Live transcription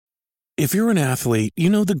If you're an athlete, you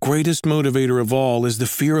know the greatest motivator of all is the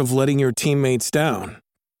fear of letting your teammates down.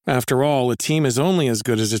 After all, a team is only as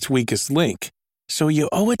good as its weakest link. So you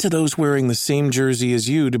owe it to those wearing the same jersey as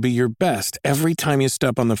you to be your best every time you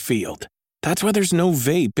step on the field. That's why there's no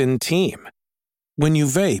vape in team. When you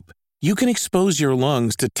vape, you can expose your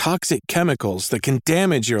lungs to toxic chemicals that can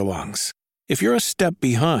damage your lungs. If you're a step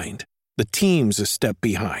behind, the team's a step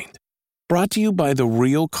behind. Brought to you by The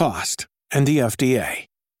Real Cost and the FDA.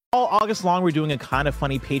 All August long, we're doing a Kind of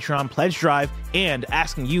Funny Patreon pledge drive and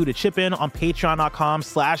asking you to chip in on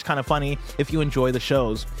patreon.com/kindoffunny if you enjoy the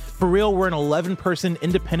shows. For real, we're an 11-person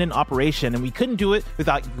independent operation, and we couldn't do it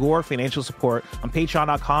without your financial support on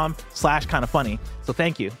patreon.com/kindoffunny. So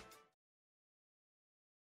thank you.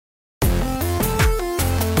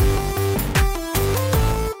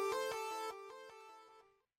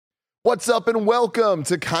 What's up and welcome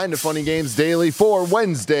to Kind of Funny Games Daily for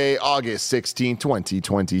Wednesday, August 16,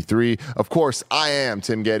 2023. Of course, I am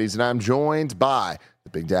Tim Geddes, and I'm joined by the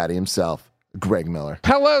Big Daddy himself, Greg Miller.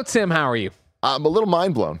 Hello, Tim. How are you? I'm a little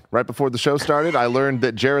mind blown. Right before the show started, I learned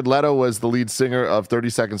that Jared Leto was the lead singer of 30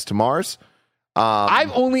 Seconds to Mars.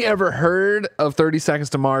 I've only ever heard of 30 Seconds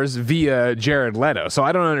to Mars via Jared Leto, so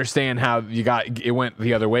I don't understand how it went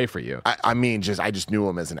the other way for you. I just knew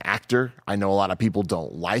him as an actor. I know a lot of people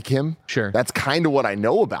don't like him. Sure. That's kind of what I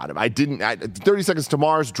know about him. 30 Seconds to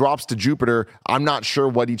Mars, Drops to Jupiter. I'm not sure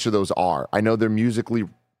what each of those are. I know they're musically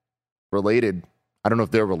related. I don't know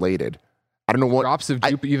if they're related. I don't know what. Drops of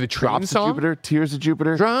Jupiter, the train Drops song? of Jupiter, Tears of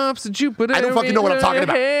Jupiter. Drops of Jupiter. I don't fucking know what I'm talking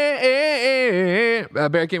about.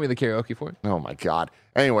 Barrett, give me the karaoke for it. Oh my God.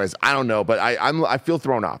 Anyways, I don't know, but I feel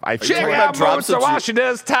thrown off. Check out Drops of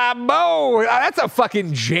Washington's Tabo. That's a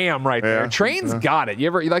fucking jam right there. Train's got it.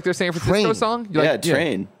 You like their San Francisco song?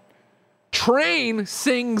 Train. Train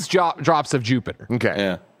sings Drops of Jupiter. Okay.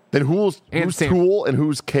 Yeah. Then who's Tool and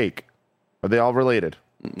who's Cake? Are they all related?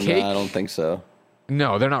 Cake? No, I don't think so.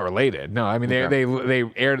 No, they're not related. No, I mean they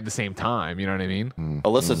aired at the same time. You know what I mean?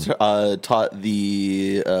 Alyssa taught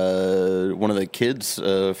the one of the kids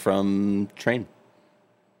from Train.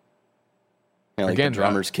 Yeah, like Again, the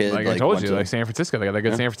drummer's kid. Like I told you, like San Francisco, they got that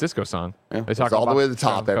good San Francisco song. Yeah. They talk It's all the way to the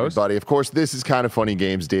top, Coast. everybody. Of course, this is Kind of Funny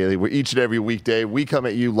Games Daily, where each and every weekday we come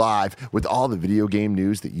at you live with all the video game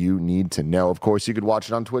news that you need to know. Of course, you could watch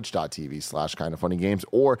it on twitch.tv/kindoffunnygames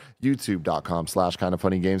or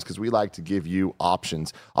youtube.com/kindoffunnygames because we like to give you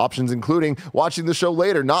options. Options including watching the show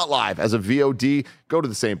later, not live, as a VOD. Go to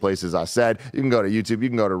the same places I said. You can go to YouTube. You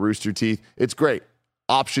can go to Rooster Teeth. It's great.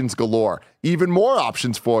 Options galore. Even more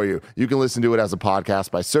options for you. You can listen to it as a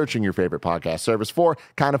podcast by searching your favorite podcast service for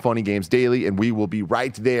Kind of Funny Games Daily, and we will be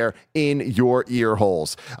right there in your ear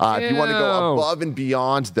holes. If you want to go above and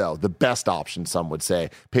beyond, though, the best option, some would say,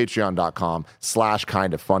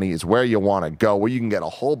 patreon.com/kindoffunny is where you want to go, where you can get a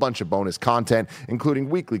whole bunch of bonus content, including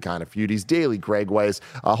weekly Kind of Feudies, daily Gregways,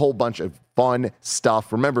 a whole bunch of fun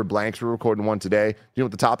stuff. Remember, Blanks, we're recording one today. Do you know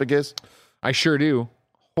what the topic is? I sure do.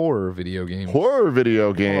 Horror video games. Horror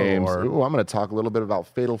video games. Horror. Ooh, I'm going to talk a little bit about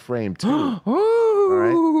Fatal Frame, too. All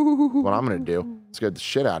right? What I'm going to do. Scared the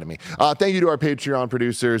shit out of me. Thank you to our Patreon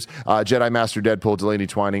producers, Jedi Master Deadpool, Delaney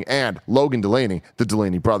Twining, and Logan Delaney, the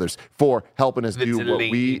Delaney brothers, for helping us do what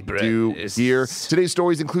we do here. Today's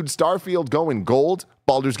stories include Starfield going gold.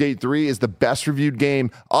 Baldur's Gate 3 is the best reviewed game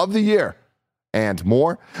of the year. And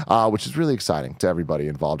more, which is really exciting to everybody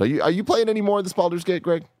involved. Are you playing any more of this Baldur's Gate,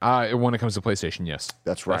 Greg? When it comes to PlayStation, yes.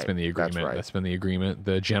 That's right. That's been the agreement. That's right. That's been the agreement.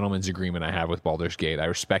 The gentleman's agreement I have with Baldur's Gate. I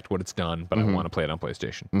respect what it's done, but I want to play it on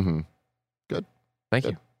PlayStation. Mm-hmm. Good. Thank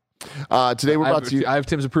you. Today we're about to... I have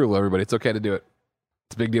Tim's approval, everybody. It's okay to do it.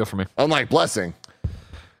 It's a big deal for me. Unlike Blessing.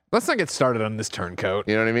 Let's not get started on this turncoat.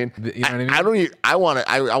 You know what I mean? You know what I mean? I want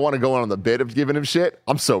to go on the bit of giving him shit.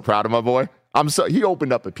 I'm so proud of my boy. He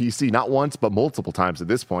opened up a PC not once but multiple times at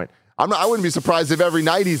this point. I wouldn't be surprised if every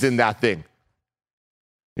night he's in that thing.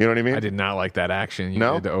 You know what I mean? I did not like that action. You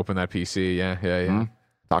No? needed to open that PC. Yeah. Mm-hmm.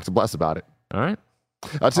 Talk to Bless about it. All right.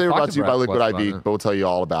 Today we're brought to you by Liquid IV, but we'll tell you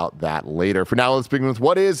all about that later. For now, let's begin with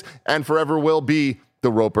what is and forever will be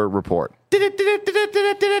the Roper Report.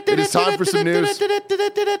 It is time for some news. We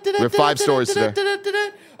have 5 stories today.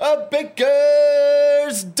 A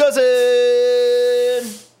baker's dozen.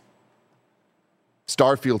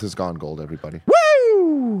 Starfield has gone gold, everybody.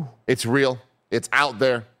 Woo! It's real. It's out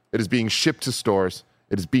there. It is being shipped to stores.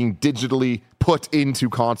 It is being digitally put into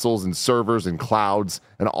consoles and servers and clouds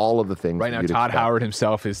and all of the things. Right now, Todd Howard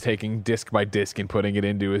himself is taking disc by disc and putting it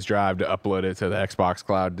into his drive to upload it to the Xbox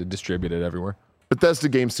cloud to distribute it everywhere. Bethesda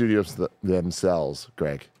Game Studios themselves,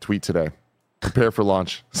 Greg, tweet today. Prepare for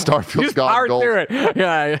launch. Starfield's Just gone power gold. through it.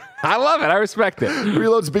 Yeah, I love it. I respect it.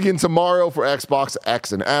 Reloads begin tomorrow for Xbox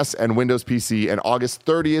X and S and Windows PC, and August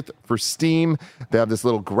 30th for Steam. They have this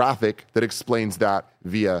little graphic that explains that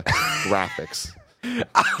via graphics.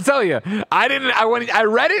 I'll tell you, I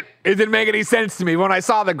read it. It didn't make any sense to me. When I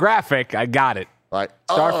saw the graphic, I got it. Like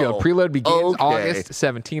Starfield preload begins okay. August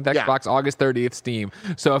 17th, Xbox, August 30th, Steam.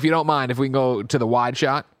 So if you don't mind, if we can go to the wide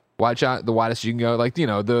shot, the widest you can go, like,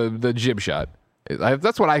 the jib shot.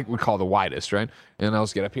 That's what I would call the widest, right? And I'll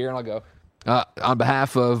just get up here and I'll go, on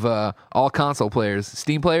behalf of all console players,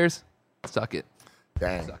 Steam players, suck it.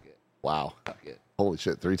 Dang. Suck it. Wow. Suck it. Holy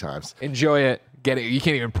shit, 3 times. Enjoy it. Get it. You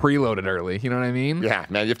can't even preload it early. You know what I mean? Yeah,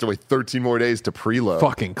 man, you have to wait 13 more days to preload.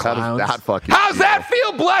 Fucking clowns. How does that fucking How's that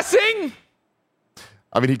feel, Blessing?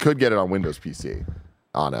 I mean, he could get it on Windows PC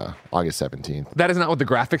on August 17th. That is not what the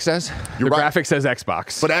graphic says. You're the right. graphic says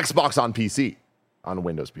Xbox. But Xbox on PC, on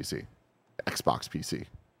Windows PC. Xbox PC.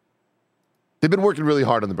 They've been working really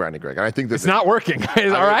hard on the branding, Greg. And I think it's not working.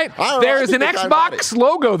 All right? There's an Xbox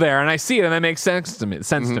logo there, and I see it, and that makes sense to me.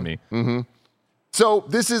 Mm-hmm. So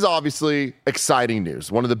this is obviously exciting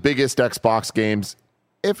news. One of the biggest Xbox games,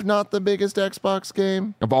 if not the biggest Xbox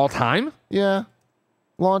game. Of all time? Yeah.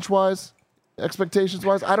 Launch-wise,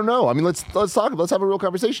 expectations-wise, I don't know. I mean, let's talk. Let's have a real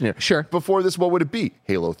conversation here. Sure. Before this, what would it be?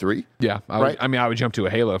 Halo 3? Yeah. I would jump to a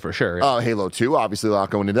Halo for sure. Halo 2, obviously a lot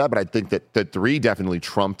going into that, but I think that 3 definitely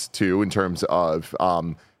trumped 2 in terms of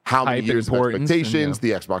how many years of expectations,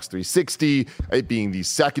 the Xbox 360, it being the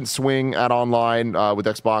second swing at online with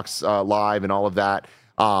Xbox Live and all of that.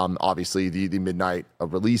 Obviously, the midnight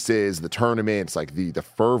of releases, the tournaments, like the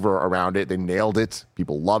fervor around it. They nailed it.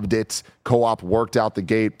 People loved it. Co-op worked out the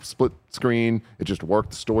gate. Split screen. It just worked.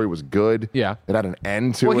 The story was good. Yeah. It had an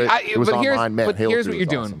end to it. It was online. Man, Halo here's 3 what you're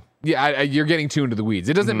doing. awesome. Yeah, you're getting too into the weeds.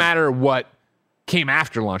 It doesn't matter what came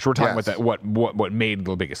after launch. We're talking about that. What made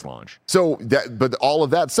the biggest launch. So but all of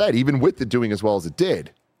that said, even with it doing as well as it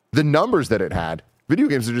did, the numbers that it had, video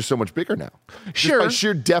games are just so much bigger now. Sure. Just by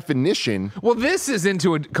sheer definition. Well, this is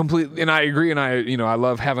into a complete, and I agree, and I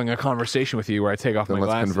love having a conversation with you where I take off my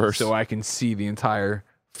glasses so I can see the entire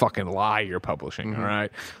fucking lie you're publishing. All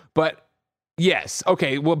right, but yes,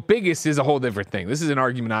 okay. Well, biggest is a whole different thing. This is an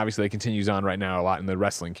argument, obviously, that continues on right now a lot in the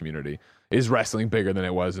wrestling community. Is wrestling bigger than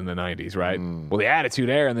it was in the 90s, right? Well, the Attitude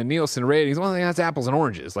Era and the Nielsen ratings, well, that's apples and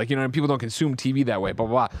oranges. Like, people don't consume TV that way, blah,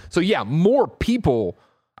 blah, blah. So, yeah, more people,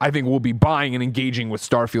 I think, will be buying and engaging with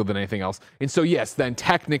Starfield than anything else. And so, yes, then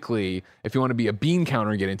technically, if you want to be a bean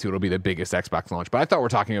counter and get into it, it'll be the biggest Xbox launch. But I thought we're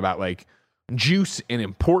talking about, like, juice and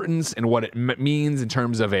importance and what it means in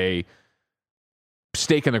terms of a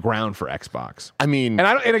stake in the ground for Xbox. I mean,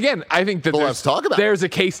 and again, I think that let's talk about there's a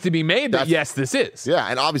case to be made that yes, this is. Yeah,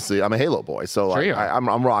 and obviously I'm a Halo boy, so Sure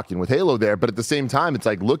I'm rocking with Halo there. But at the same time, it's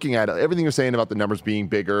like looking at everything you're saying about the numbers being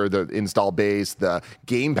bigger, the install base, the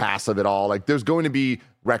Game Pass of it all. Like, there's going to be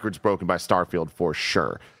records broken by Starfield for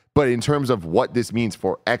sure. But in terms of what this means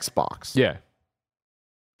for Xbox, yeah,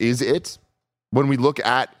 is it? When we look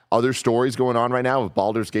at other stories going on right now with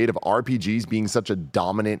Baldur's Gate, of RPGs being such a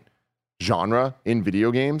dominant genre in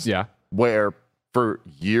video games, yeah, where for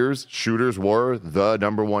years shooters were the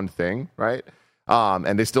number one thing, right?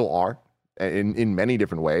 And they still are in many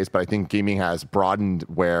different ways, but I think gaming has broadened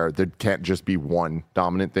where there can't just be one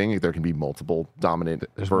dominant thing. There can be multiple dominant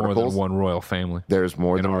verticals. More than one royal family. There's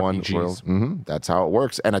more than one royal. That's how it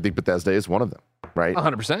works. And I think Bethesda is one of them, right?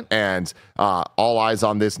 100%. And all eyes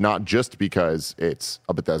on this, not just because it's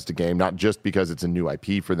a Bethesda game, not just because it's a new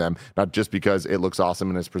IP for them, not just because it looks awesome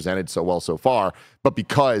and is presented so well so far, but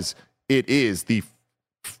because it is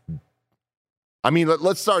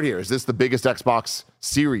let's start here. Is this the biggest Xbox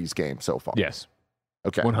Series game so far? Yes.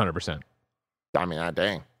 Okay. 100%. I mean,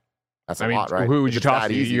 dang. That's a lot, right? Who would you talk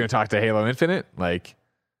to? You're going to talk to Halo Infinite? Like,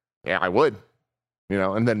 yeah, I would.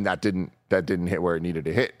 And then that didn't hit where it needed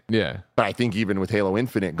to hit. Yeah. But I think even with Halo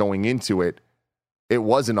Infinite going into it, it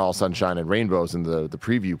wasn't all sunshine and rainbows in the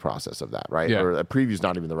preview process of that, right? Yeah. Or preview's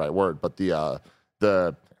not even the right word, but the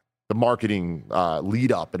marketing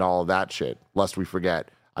lead up and all of that shit. Lest we forget,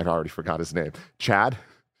 I've already forgot his name. Chad?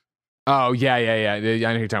 Oh, yeah. I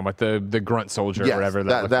know you're talking about the grunt soldier or whatever.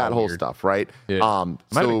 That whole stuff, right? Yeah.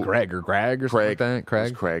 Might have been Greg or something like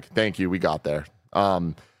that. Craig. Thank you. We got there.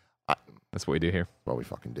 That's what we do here. What we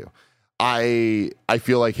fucking do. I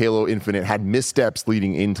feel like Halo Infinite had missteps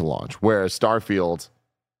leading into launch, whereas Starfield,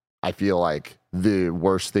 I feel like the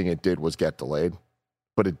worst thing it did was get delayed,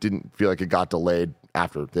 but it didn't feel like it got delayed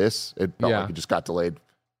after this. It felt like it just got delayed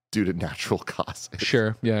due to natural causes.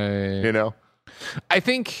 Sure. Yeah. I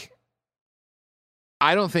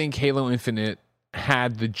don't think Halo Infinite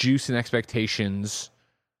had the juice and expectations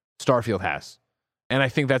Starfield has. And I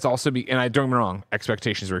think that's also don't get me wrong,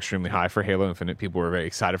 expectations were extremely high for Halo Infinite. People were very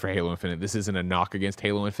excited for Halo Infinite. This isn't a knock against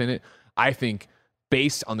Halo Infinite. I think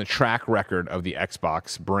based on the track record of the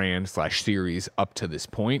Xbox brand / series up to this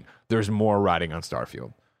point, there's more riding on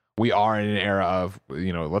Starfield. We are in an era of,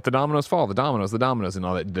 let the dominoes fall, the dominoes, and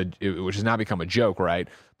all that, which has now become a joke, right?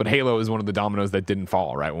 But Halo is one of the dominoes that didn't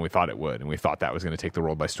fall, right, when we thought it would. And we thought that was going to take the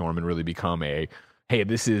world by storm and really become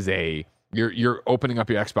this is you're opening up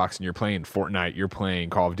your Xbox and you're playing Fortnite, you're playing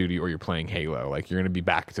Call of Duty, or you're playing Halo. Like, you're going to be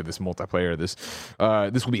back to this multiplayer. This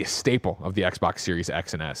will be a staple of the Xbox Series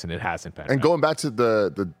X and S, and it hasn't been. And going back to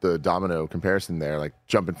the domino comparison there, like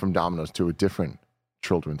jumping from dominoes to a different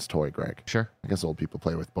children's toy, Greg. Sure. I guess old people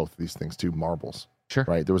play with both of these things too. Marbles. Sure.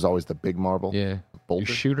 Right? There was always the big marble. Yeah. Boulder.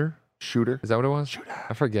 Shooter? Is that what it was? Shooter.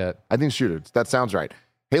 I forget. I think shooter. That sounds right.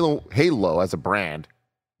 Halo as a brand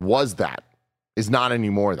was that. Is not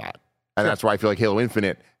anymore that. And that's why I feel like Halo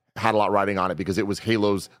Infinite had a lot riding on it, because it was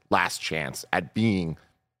Halo's last chance at being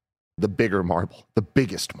the bigger marble, the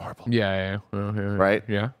biggest marble. Yeah. Right?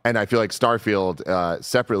 Yeah. And I feel like Starfield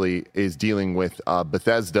separately is dealing with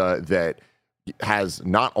Bethesda that has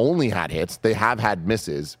not only had hits, they have had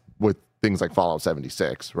misses with things like Fallout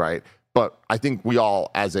 76, right? But I think we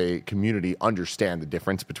all, as a community, understand the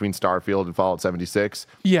difference between Starfield and Fallout 76.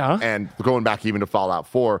 Yeah. And going back even to Fallout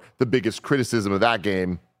 4, the biggest criticism of that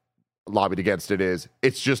game lobbied against it is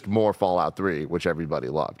it's just more Fallout 3, which everybody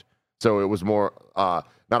loved. So it was more not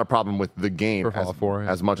a problem with the game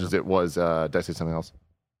as much as it was. Did I say something else?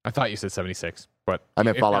 I thought you said 76, but I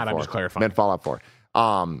meant Fallout 4. I'm just clarifying. I meant Fallout 4.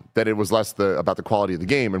 That it was less about the quality of the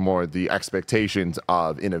game and more the expectations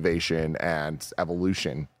of innovation and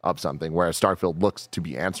evolution of something, whereas Starfield looks to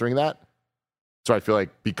be answering that. So I feel like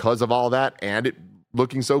because of all that and it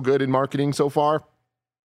looking so good in marketing so far,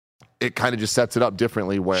 it kind of just sets it up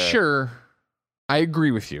differently. Where Sure, I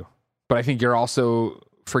agree with you, but I think you're also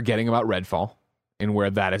forgetting about Redfall and where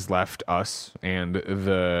that has left us and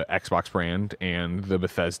the Xbox brand and the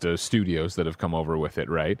Bethesda studios that have come over with it,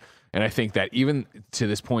 right? And I think that even to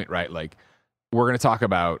this point, right, like we're going to talk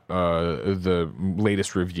about the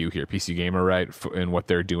latest review here, PC Gamer, right, and what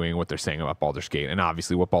they're doing, what they're saying about Baldur's Gate, and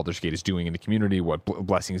obviously what Baldur's Gate is doing in the community, what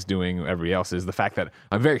Blessing's doing, everybody else is. The fact that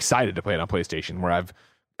I'm very excited to play it on PlayStation, where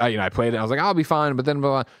I played it and I was like, I'll be fine, but then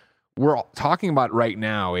blah, blah. We're talking about right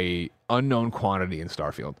now a unknown quantity in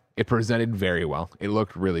Starfield. It presented very well. It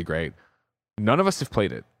looked really great. None of us have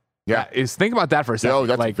played it. Yeah. Think about that for a second. No,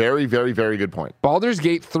 that's a very, very, very good point. Baldur's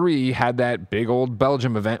Gate 3 had that big old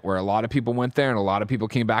Belgium event where a lot of people went there and a lot of people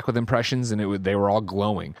came back with impressions, and they were all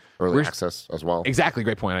glowing. Early access as well. Exactly.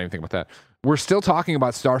 Great point. I didn't think about that. We're still talking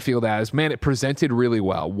about Starfield as, man, it presented really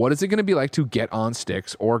well. What is it going to be like to get on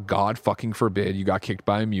sticks, or God fucking forbid you got kicked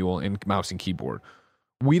by a mule and mouse and keyboard?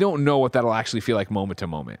 We don't know what that'll actually feel like moment to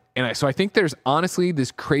moment. And so I think there's honestly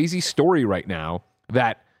this crazy story right now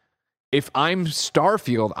that if I'm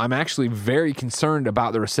Starfield, I'm actually very concerned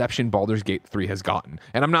about the reception Baldur's Gate 3 has gotten.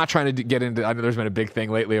 And I'm not trying to get into, I know there's been a big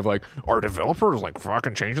thing lately of like, are developers like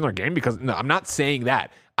fucking changing their game? Because no, I'm not saying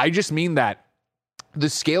that. I just mean that the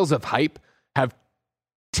scales of hype have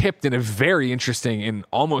tipped in a very interesting and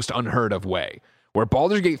almost unheard of way, where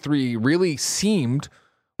Baldur's Gate 3 really seemed,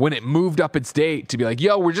 when it moved up its date, to be like,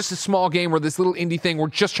 yo, we're just a small game. We're this little indie thing. We're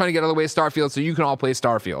just trying to get out of the way of Starfield so you can all play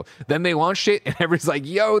Starfield. Then they launched it, and everybody's like,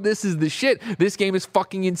 yo, this is the shit. This game is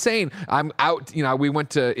fucking insane. I'm out. We went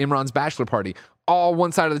to Imran's bachelor party. All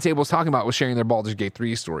one side of the table was talking about was sharing their Baldur's Gate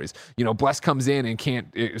 3 stories. Bless comes in and can't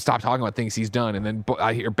stop talking about things he's done. And then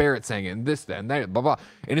I hear Barrett saying it, and this, that, and that, blah, blah.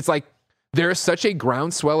 And it's like, there's such a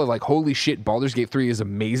groundswell of like, holy shit, Baldur's Gate 3 is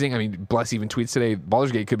amazing. I mean, Bless even tweets today,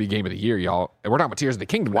 Baldur's Gate could be game of the year, y'all. And we're talking about Tears of the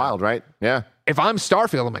Kingdom. Wild, right? Yeah. If I'm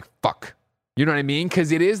Starfield, I'm like, fuck. You know what I mean?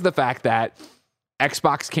 Because it is the fact that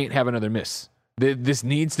Xbox can't have another miss. This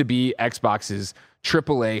needs to be Xbox's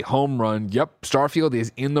AAA home run. Yep, Starfield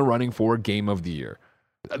is in the running for game of the year.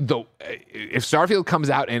 Though, if Starfield comes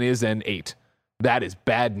out and is an 8, that is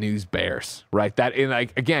bad news bears, right? That, and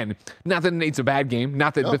like, again, not that it's a bad game,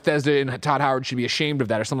 not that Bethesda and Todd Howard should be ashamed of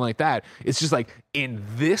that or something like that. It's just like, in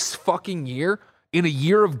this fucking year, in a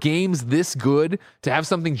year of games this good, to have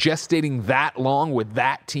something gestating that long with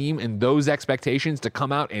that team and those expectations to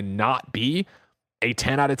come out and not be a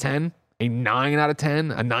 10 out of 10, a 9 out of 10,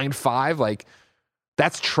 a 9.5, like,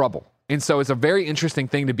 that's trouble. And so it's a very interesting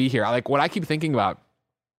thing to be here. Like, what I keep thinking about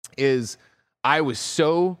is, I was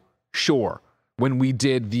so sure when we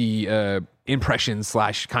did the impressions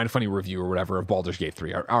 / kind of funny review or whatever of Baldur's Gate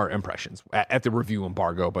 3, our impressions at the review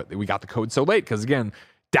embargo, but we got the code so late because, again,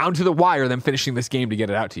 down to the wire, them finishing this game to get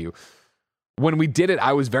it out to you. When we did it,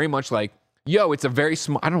 I was very much like, Yo, it's a very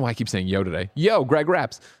smart. I don't know why I keep saying yo today. Yo, Greg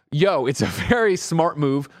Raps. Yo, it's a very smart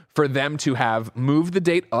move for them to have moved the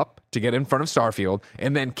date up to get in front of Starfield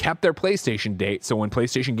and then kept their PlayStation date. So when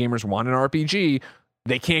PlayStation gamers want an RPG,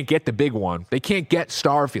 they can't get the big one. They can't get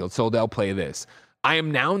Starfield, so they'll play this. I am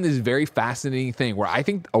now in this very fascinating thing where I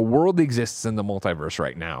think a world exists in the multiverse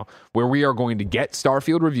right now where we are going to get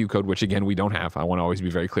Starfield review code, which again, we don't have. I want to always be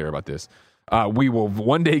very clear about this. We will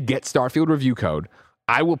one day get Starfield review code.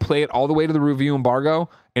 I will play it all the way to the review embargo,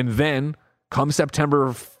 and then come September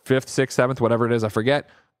 5th, 6th, 7th, whatever it is, I forget,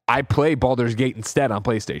 I play Baldur's Gate instead on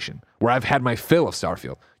PlayStation, where I've had my fill of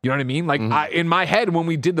Starfield. You know what I mean? Like, in my head, when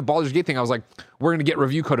we did the Baldur's Gate thing, I was like, we're going to get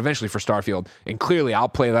review code eventually for Starfield, and clearly I'll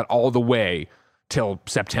play that all the way till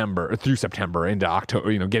September, or through September, into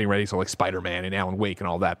October, getting ready to like Spider-Man and Alan Wake and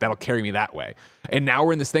all that. That'll carry me that way. And now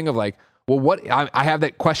we're in this thing of like, well, what I have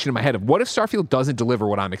that question in my head of what if Starfield doesn't deliver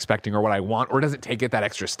what I'm expecting or what I want, or doesn't take it that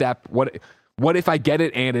extra step? What if I get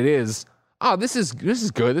it and it is, oh, this is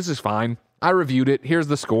good, this is fine. I reviewed it. Here's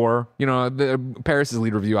the score. Paris'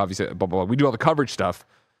 lead review, obviously, blah, blah, blah. We do all the coverage stuff,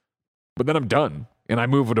 but then I'm done and I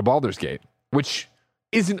move to Baldur's Gate, which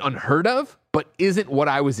isn't unheard of, but isn't what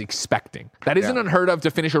I was expecting. That isn't unheard of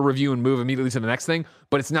to finish a review and move immediately to the next thing,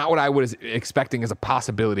 but it's not what I was expecting as a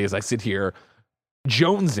possibility as I sit here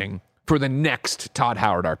jonesing for the next Todd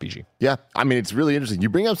Howard RPG. Yeah, I mean, it's really interesting. You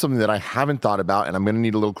bring up something that I haven't thought about, and I'm going to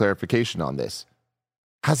need a little clarification on this.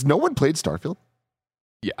 Has no one played Starfield?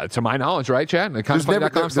 Yeah, to my knowledge, right, Chad? There's been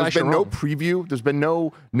no preview. There's been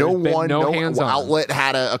no outlet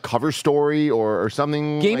had a cover story or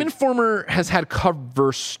something. Game Informer has had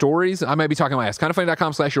cover stories. I might be talking my ass.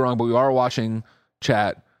 Kindoffunny.com/you're wrong, but we are watching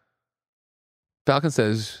chat. Falcon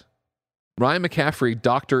says, Ryan McCaffrey,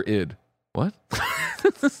 Dr. Id. What?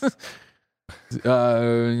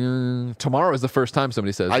 Tomorrow is the first time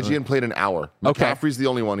somebody says. IGN played an hour. McCaffrey's the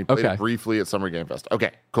only one. He played it briefly at Summer Game Fest.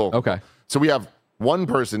 Okay, cool. Okay. So we have one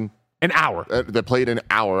person. An hour. That played an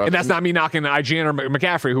hour. And that's not me knocking IGN or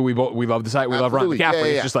McCaffrey, who we love the site. We love Ryan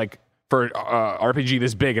McCaffrey. It's just like, for RPG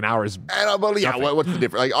this big, an hour is what's the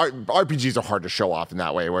difference? Like, RPGs are hard to show off in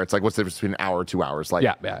that way, where it's like, what's the difference between an hour, 2 hours? Like, you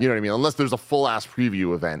know what I mean? Unless there's a full-ass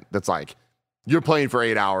preview event that's like, you're playing for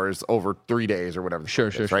 8 hours over 3 days or whatever.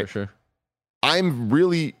 Sure. I'm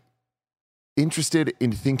really interested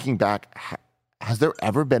in thinking back. Has there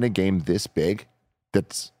ever been a game this big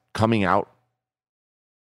that's coming out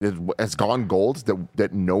that has gone gold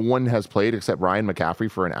that no one has played except Ryan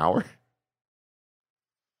McCaffrey for an hour?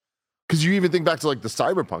 Because you even think back to like the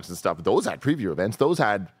Cyberpunks and stuff. Those had preview events. Those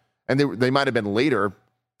had, and they might have been later.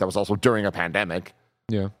 That was also during a pandemic.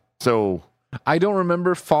 Yeah. So I don't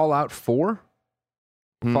remember Fallout 4.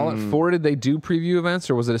 Fallout 4, did they do preview events,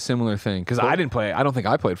 or was it a similar thing? Because I didn't play. I don't think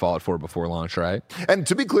I played Fallout 4 before launch, right? And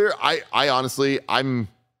to be clear, I honestly, I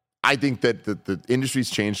think that the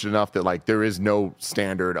industry's changed enough that like there is no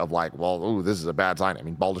standard of like, well, this is a bad sign. I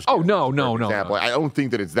mean, Baldur's Gate. No. I don't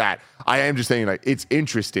think that it's that. I am just saying like it's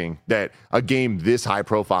interesting that a game this high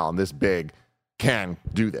profile and this big can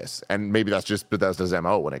do this, and maybe that's just Bethesda's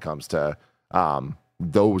MO when it comes to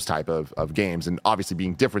those type of games, and obviously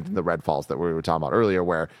being different than the Redfalls that we were talking about earlier,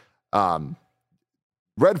 where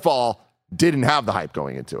Redfall didn't have the hype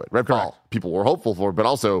going into it. Redfall, people were hopeful for, but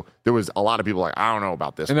also there was a lot of people like, I don't know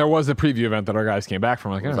about this. And there was a preview event that our guys came back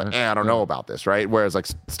from, like, I don't know about this, right? Whereas like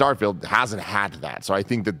Starfield hasn't had that. So I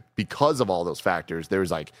think that because of all those factors, there's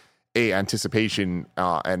like a anticipation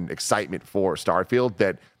and excitement for Starfield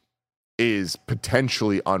that is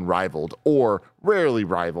potentially unrivaled or rarely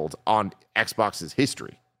rivaled on Xbox's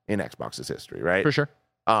history, right? For sure.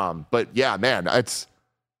 But yeah, man,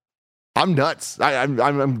 I'm nuts.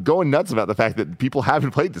 I'm going nuts about the fact that people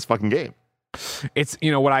haven't played this fucking game. It's,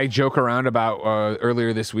 what I joke around about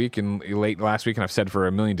earlier this week and late last week, and I've said for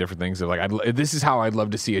a million different things, of like, this is how I'd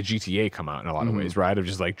love to see a GTA come out in a lot of ways, right? Of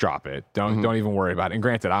just like, drop it. Don't even worry about it. And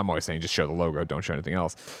granted, I'm always saying just show the logo, don't show anything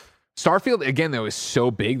else. Starfield, again, though, is so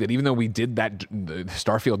big that even though we did the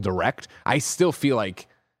Starfield Direct, I still feel like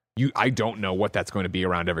I don't know what that's going to be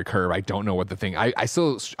around every curve. I don't know what the thing. I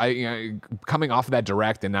still coming off of that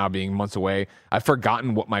Direct and now being months away, I've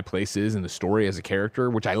forgotten what my place is in the story as a character,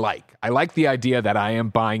 which I like. I like the idea that I am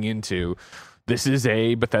buying into. This is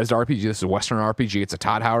a Bethesda RPG. This is a Western RPG. It's a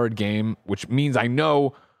Todd Howard game, which means I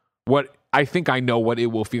know what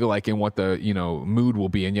it will feel like and what the mood will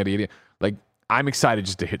be and yada yada. Like, I'm excited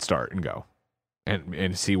just to hit start and go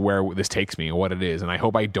and see where this takes me and what it is. And I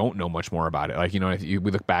hope I don't know much more about it. Like, we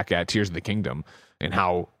look back at Tears of the Kingdom and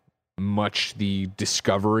how much the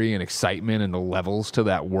discovery and excitement and the levels to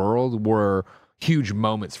that world were huge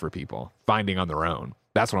moments for people finding on their own.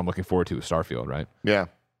 That's what I'm looking forward to with Starfield, right? Yeah.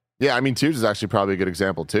 Yeah, I mean, Tears is actually probably a good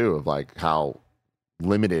example too of like how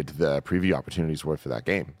limited the preview opportunities were for that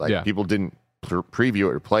game. Like people didn't preview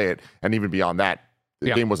it or play it, and even beyond that,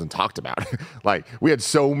 the game wasn't talked about. Like we had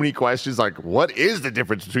so many questions. Like, what is the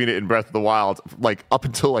difference between it and Breath of the Wild? Like up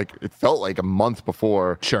until like it felt like a month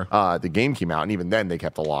before the game came out, and even then they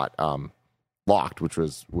kept a lot locked, which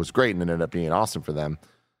was great, and it ended up being awesome for them.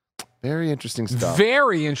 Very interesting stuff.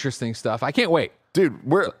 Very interesting stuff. I can't wait, dude.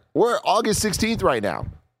 We're August 16th right now.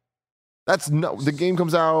 The game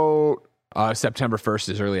comes out September 1st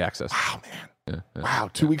is early access. Wow, man. Wow,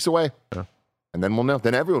 2 weeks away. Yeah. And then we'll know.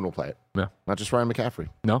 Then everyone will play it. Yeah. Not just Ryan McCaffrey.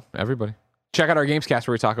 No, everybody. Check out our Gamescast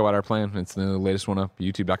where we talk about our plan. It's the latest one up.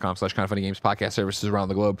 YouTube.com/KindOfFunnyGames podcast services around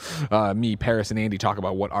the globe. Me, Paris, and Andy talk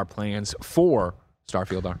about what our plans for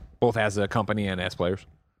Starfield are, both as a company and as players.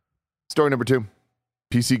 Story number 2.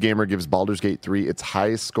 PC Gamer gives Baldur's Gate 3 its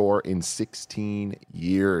highest score in 16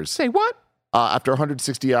 years. Say what? After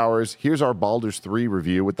 160 hours, here's our Baldur's 3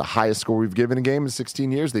 review with the highest score we've given a game in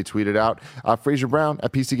 16 years. They tweeted out. Fraser Brown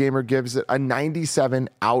at PC Gamer gives it a 97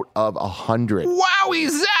 out of 100. Wowie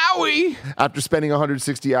zowie! After spending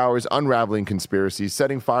 160 hours unraveling conspiracies,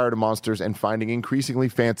 setting fire to monsters, and finding increasingly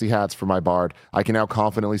fancy hats for my bard, I can now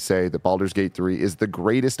confidently say that Baldur's Gate 3 is the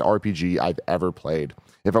greatest RPG I've ever played.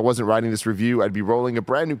 If I wasn't writing this review, I'd be rolling a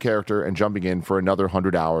brand new character and jumping in for another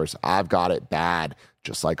 100 hours. I've got it bad,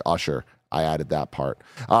 just like Usher. I added that part.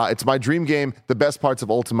 It's my dream game. The best parts of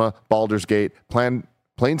Ultima, Baldur's Gate,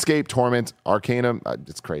 Planescape, Torment, Arcanum.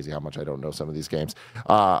 It's crazy how much I don't know some of these games.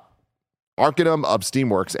 Arcanum of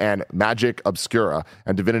Steamworks and Magic Obscura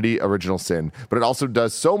and Divinity Original Sin. But it also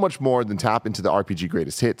does so much more than tap into the RPG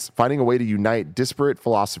greatest hits, finding a way to unite disparate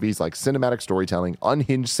philosophies like cinematic storytelling,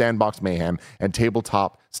 unhinged sandbox mayhem, and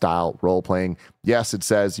tabletop-style role-playing. Yes, it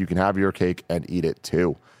says you can have your cake and eat it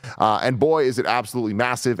too. And boy, is it absolutely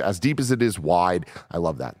massive, as deep as it is wide. I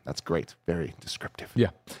love that. That's great. Very descriptive. Yeah.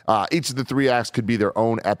 Each of the 3 acts could be their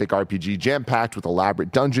own epic RPG, jam-packed with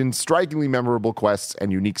elaborate dungeons, strikingly memorable quests,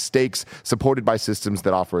 and unique stakes, supported by systems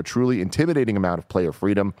that offer a truly intimidating amount of player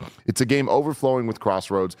freedom. It's a game overflowing with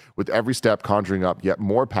crossroads, with every step conjuring up yet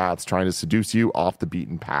more paths trying to seduce you off the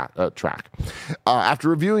beaten track. After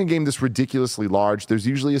reviewing a game this ridiculously large, there's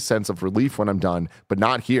usually a sense of relief when I'm done, but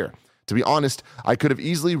not here. To be honest, I could have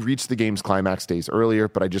easily reached the game's climax days earlier,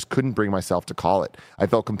 but I just couldn't bring myself to call it. I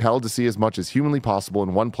felt compelled to see as much as humanly possible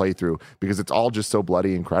in one playthrough because it's all just so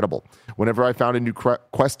bloody incredible. Whenever I found a new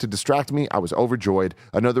quest to distract me, I was overjoyed.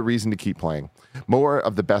 Another reason to keep playing. More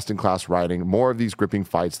of the best-in-class writing, more of these gripping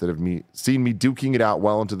fights that have seen me duking it out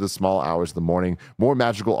well into the small hours of the morning, more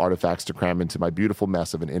magical artifacts to cram into my beautiful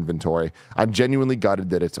mess of an inventory. I'm genuinely gutted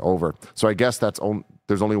that it's over. So I guess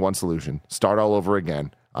there's only one solution. Start all over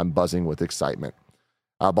again. I'm buzzing with excitement.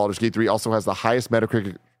 Baldur's Gate 3 also has the highest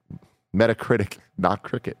Metacritic, not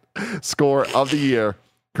cricket, score of the year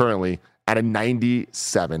currently at a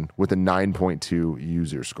 97 with a 9.2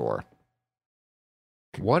 user score.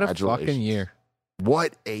 What a fucking year.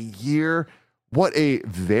 What a year. What a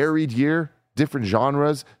varied year. Different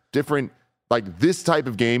genres, different, like this type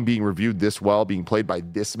of game being reviewed this well, being played by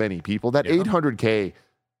this many people. That 800K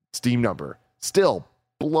Steam number still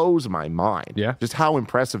blows my mind. Yeah. Just how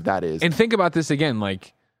impressive that is. And think about this again,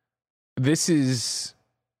 like this is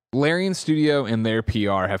Larian Studio and their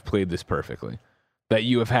PR have played this perfectly. That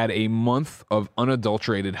you have had a month of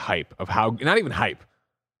unadulterated hype of how, not even hype,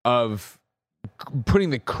 of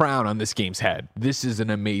putting the crown on this game's head. This is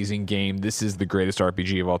an amazing game. This is the greatest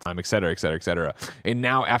RPG of all time, et cetera, et cetera, et cetera. And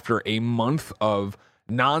now after a month of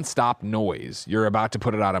nonstop noise, you're about to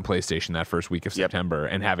put it out on PlayStation that first week of September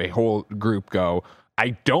and have a whole group go,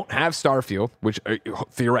 I don't have Starfield, which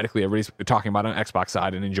theoretically everybody's talking about on Xbox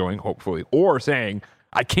side and enjoying, hopefully, or saying,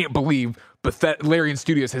 I can't believe Larian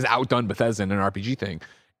Studios has outdone Bethesda in an RPG thing.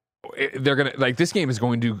 They're going to, like, this game is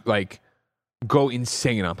going to, like, go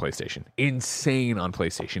insane on PlayStation. Insane on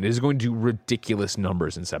PlayStation. It is going to do ridiculous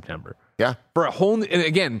numbers in September. Yeah. For a whole, and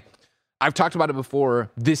again, I've talked about it before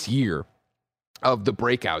this year, of the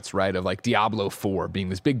breakouts, right? Of like Diablo 4 being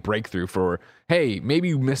this big breakthrough for, hey, maybe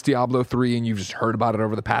you missed Diablo 3 and you've just heard about it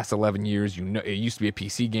over the past 11 years. You know, it used to be a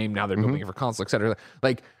PC game. Now they're building it for console, et cetera.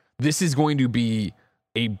 Like, this is going to be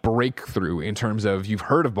a breakthrough in terms of you've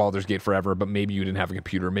heard of Baldur's Gate forever, but maybe you didn't have a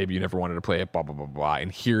computer. Maybe you never wanted to play it, blah, blah, blah, blah.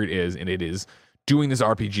 And here it is. And it is doing this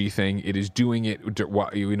RPG thing. It is doing it,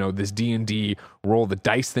 you know, this D&D roll the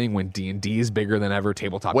dice thing when D&D is bigger than ever.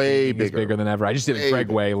 Tabletop way is bigger than ever. I just did a Greg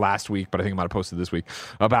Way last week, but I think I might have posted this week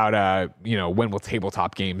about, you know, when will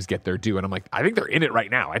tabletop games get their due? And I'm like, I think they're in it right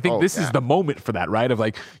now. I think this is the moment for that, right? Of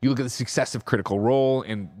like, you look at the success of Critical Role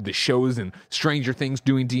and the shows and Stranger Things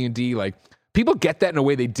doing D&D, like, people get that in a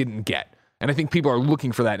way they didn't get. And I think people are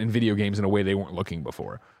looking for that in video games in a way they weren't looking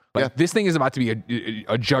before. Like this thing is about to be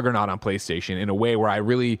a juggernaut on PlayStation in a way where I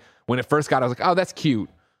really, when it first got, I was like, oh, that's cute.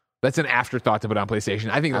 That's an afterthought to put on PlayStation.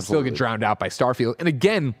 I think it'll still get drowned out by Starfield. And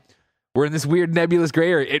again, we're in this weird nebulous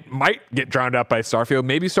gray area. It might get drowned out by Starfield.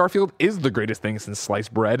 Maybe Starfield is the greatest thing since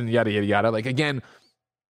sliced bread and yada, yada, yada. Like, again,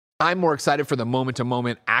 I'm more excited for the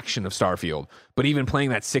moment-to-moment action of Starfield. But even playing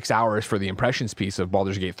that 6 hours for the impressions piece of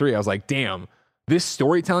Baldur's Gate 3, I was like, damn, this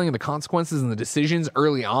storytelling and the consequences and the decisions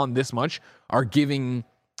early on this much are giving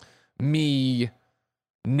me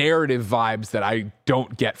narrative vibes that I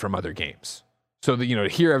don't get from other games. So that, to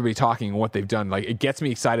hear everybody talking and what they've done, like, it gets me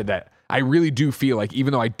excited that I really do feel like,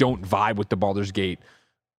 even though I don't vibe with the Baldur's Gate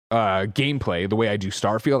gameplay the way I do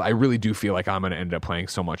Starfield, I really do feel like I'm going to end up playing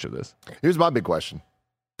so much of this. Here's my big question.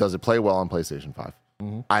 Does it play well on PlayStation 5?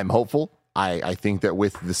 Mm-hmm. I'm hopeful. I think that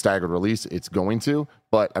with the staggered release, it's going to.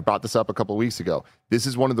 But I brought this up a couple of weeks ago. This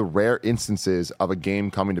is one of the rare instances of a game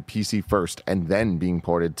coming to PC first and then being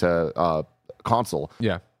ported to console.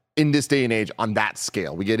 Yeah. In this day and age, on that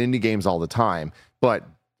scale. We get indie games all the time, but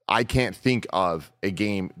I can't think of a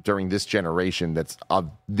game during this generation that's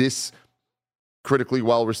of this critically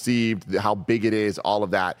well received, how big it is, all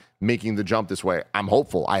of that, making the jump this way. I'm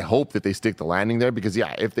hopeful. I hope that they stick the landing there because,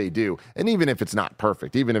 if they do, and even if it's not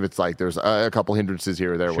perfect, even if it's like there's a couple hindrances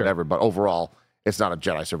here or there, whatever, but overall, it's not a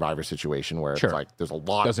Jedi Survivor situation where it's like there's a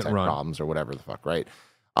lot of tech problems or whatever the fuck, right?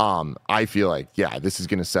 I feel like, this is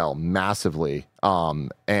going to sell massively.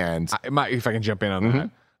 And if I can jump in on that,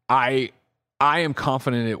 I am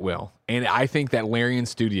confident it will. And I think that Larian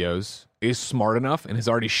Studios is smart enough and has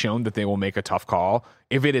already shown that they will make a tough call.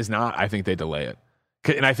 If it is not, I think they delay it.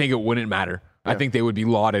 And I think it wouldn't matter. I think they would be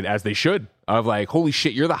lauded, as they should, of like, holy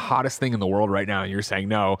shit, you're the hottest thing in the world right now. And you're saying,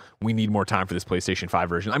 no, we need more time for this PlayStation 5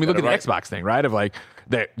 version. I mean, look at the Xbox thing, right? Of like,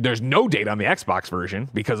 there's no date on the Xbox version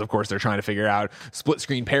because, of course, they're trying to figure out split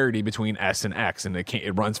screen parity between S and X. And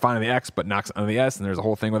it runs fine on the X, but knocks on the S. And there's a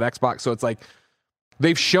whole thing with Xbox. So it's like,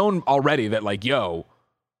 they've shown already that, like,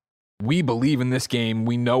 we believe in this game.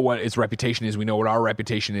 We know what its reputation is. We know what our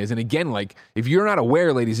reputation is. And again, like, if you're not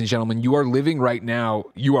aware, ladies and gentlemen, you are living right now.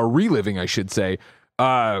 You are reliving, I should say,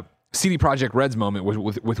 CD Projekt Red's moment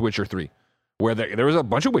with Witcher 3, where there was a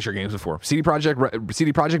bunch of Witcher games before. CD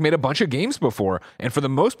Projekt made a bunch of games before. And for the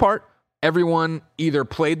most part, everyone either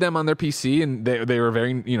played them on their PC and they were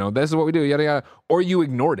very, this is what we do, yada, yada, or you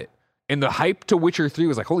ignored it. And the hype to Witcher 3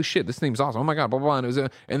 was like, holy shit, this thing's awesome. Oh my God, blah, blah, blah.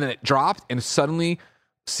 And then it dropped, and suddenly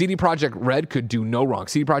CD Projekt Red could do no wrong.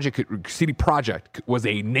 CD Projekt was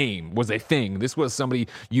a name, was a thing. This was somebody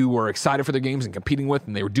you were excited for their games and competing with,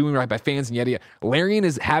 and they were doing right by fans and yada, yada. Larian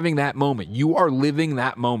is having that moment. You are living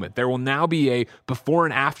that moment. There will now be a before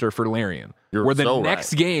and after for Larian. Where the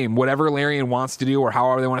next game, whatever Larian wants to do or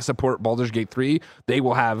however they want to support Baldur's Gate 3, they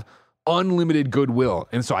will have unlimited goodwill.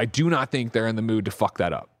 And so I do not think they're in the mood to fuck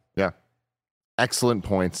that up. Yeah. Excellent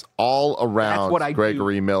points all around,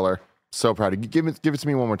 Gregory Miller. So proud of you. Give it to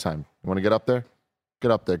me one more time. You want to get up there?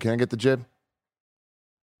 Get up there. Can I get the jib?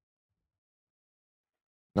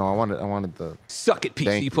 No, I wanted the... Suck it,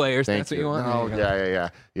 PC players. That's what you want? Oh,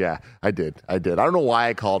 yeah. I did. I don't know why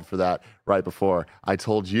I called for that right before I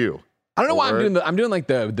told you. I don't know why I'm doing like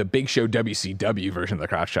the Big Show WCW version of the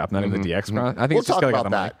Crouch Shop, not even the DX. I think we'll talk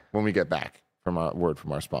about that when we get back from a word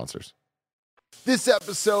from our sponsors. This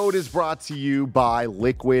episode is brought to you by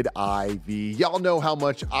Liquid IV. Y'all know how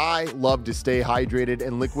much I love to stay hydrated,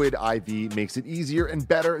 and Liquid IV makes it easier and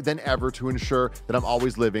better than ever to ensure that I'm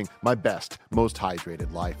always living my best, most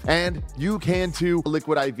hydrated life. And you can too.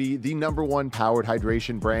 Liquid IV, the #1 powered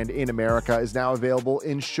hydration brand in America, is now available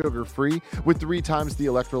in sugar-free with 3 times the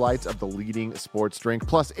electrolytes of the leading sports drink,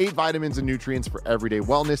 plus 8 vitamins and nutrients for everyday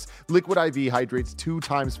wellness. Liquid IV hydrates 2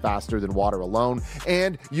 times faster than water alone,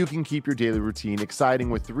 and you can keep your daily routine exciting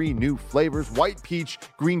with 3 new flavors: white peach,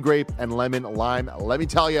 green grape, and lemon lime. Let me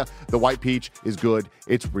tell you, the white peach is good.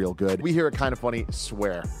 It's real good. We here at Kinda Funny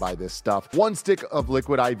swear by this stuff. 1 stick of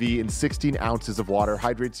Liquid IV in 16 ounces of water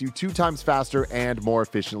hydrates you 2 times faster and more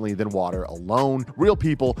efficiently than water alone. Real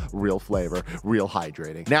people, real flavor, real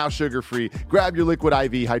hydrating. Now sugar-free. Grab your Liquid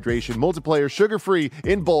IV hydration multiplayer sugar-free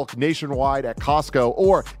in bulk nationwide at Costco,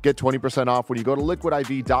 or get 20% off when you go to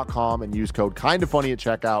liquidiv.com and use code KINDAFUNNY at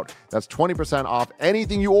checkout. That's 20% off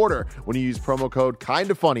anything you order when you use promo code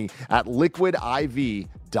KINDAFUNNY at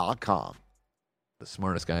liquidiv.com. The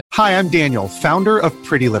smartest guy. Hi, I'm Daniel, founder of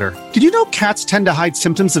Pretty Litter. Did you know cats tend to hide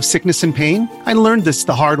symptoms of sickness and pain? I learned this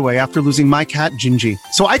the hard way after losing my cat, Gingy.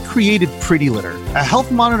 So I created Pretty Litter, a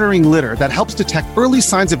health monitoring litter that helps detect early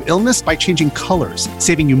signs of illness by changing colors,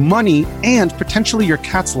 saving you money and potentially your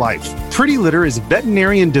cat's life. Pretty Litter is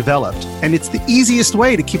veterinarian developed, and it's the easiest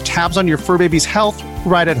way to keep tabs on your fur baby's health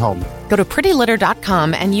right at home. Go to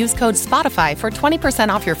prettylitter.com and use code SPOTIFY for 20%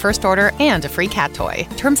 off your first order and a free cat toy.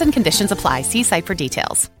 Terms and conditions apply. See site for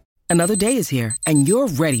details. Another day is here, and you're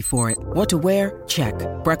ready for it. What to wear? Check.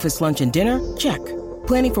 Breakfast, lunch, and dinner? Check.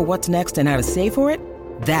 Planning for what's next and how to save for it?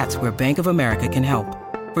 That's where Bank of America can help.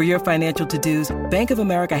 For your financial to-dos, Bank of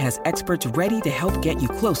America has experts ready to help get you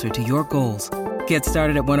closer to your goals. Get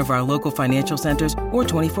started at one of our local financial centers or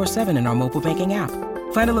 24/7 in our mobile banking app.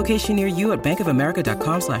 Find a location near you at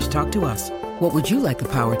bankofamerica.com/talktous. What would you like the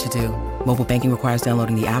power to do? Mobile banking requires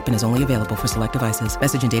downloading the app and is only available for select devices.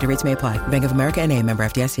 Message and data rates may apply. Bank of America NA, member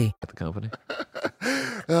FDIC. At the company.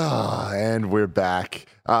 And we're back.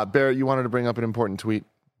 Barrett, you wanted to bring up an important tweet.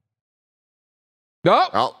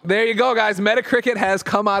 Oh, there you go, guys. Metacritic has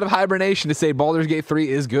come out of hibernation to say Baldur's Gate 3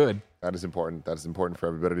 is good. That is important. That is important for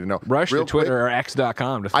everybody to know. Rush to Twitter or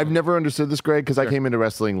X.com. I've never understood this, Greg, because I came into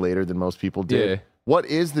wrestling later than most people did. Yeah. What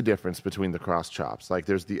is the difference between the cross chops? Like,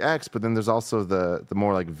 there's the X, but then there's also the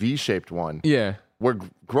more like V-shaped one. Yeah. Where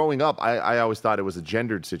growing up, I always thought it was a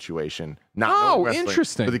gendered situation. Not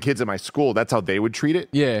interesting. For the kids at my school, that's how they would treat it.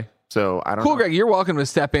 Yeah. So I don't know. Cool, Greg. You're welcome to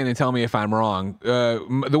step in and tell me if I'm wrong.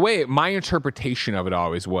 The way my interpretation of it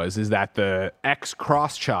always is that the X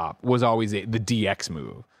cross chop was always the DX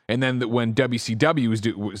move. And then when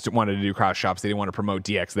WCW wanted to do cross chops, they didn't want to promote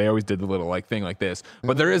DX. They always did the little thing like this.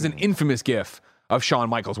 But there is an infamous GIF of Shawn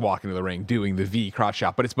Michaels walking to the ring doing the V cross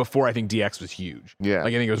chop, but it's before I think DX was huge. Yeah.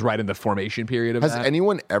 I think it was right in the formation period of that. Has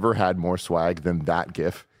anyone ever had more swag than that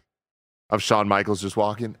GIF of Shawn Michaels just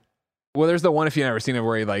walking? Well, there's the one, if you've never seen it,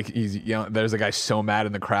 where he's there's a guy so mad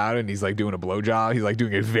in the crowd and he's doing a blowjob. He's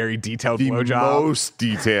doing a very detailed blowjob. The most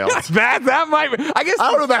detailed. that might be, I guess.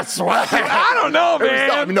 I don't know that swag. I don't know,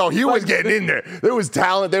 man. No, he was getting in there. There was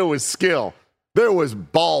talent. There was skill. There was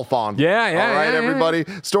ball fondant. Yeah. All right, everybody.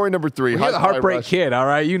 Story number 3. You're the Heartbreak Kid, all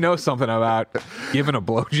right? You know something about giving a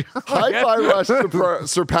blowjob. Hi-Fi Rush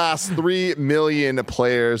surpassed 3 million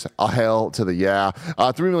players. Hell to the yeah.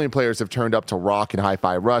 3 million players have turned up to rock in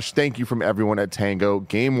Hi-Fi Rush. Thank you from everyone at Tango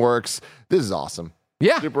Gameworks. This is awesome.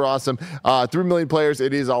 Yeah. Super awesome. 3 million players.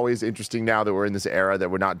 It is always interesting now that we're in this era that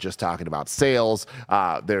we're not just talking about sales.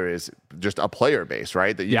 There is just a player base,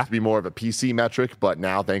 right? That used to be more of a PC metric, but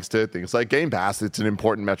now thanks to things like Game Pass, it's an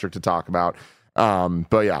important metric to talk about.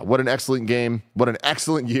 But yeah, what an excellent game. What an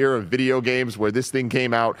excellent year of video games where this thing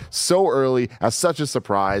came out so early as such a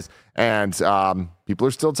surprise. And people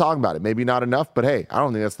are still talking about it. Maybe not enough, but hey, I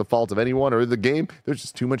don't think that's the fault of anyone or the game. There's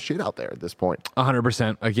just too much shit out there at this point.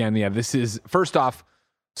 100%. Again, yeah, this is, first off,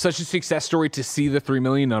 such a success story to see the 3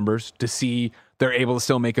 million numbers, to see they're able to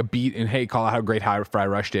still make a beat and, hey, call out how great Hi-Fi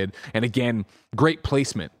Rush did. And again, great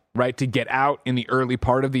placement, right? To get out in the early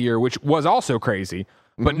part of the year, which was also crazy.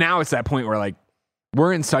 But now it's that point where,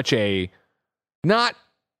 we're in such a, not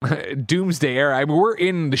doomsday era. I mean, we're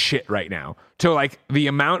in the shit right now. So, the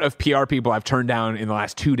amount of PR people I've turned down in the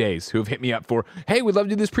last 2 days who have hit me up for, hey, we'd love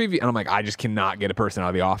to do this preview. And I'm I just cannot get a person out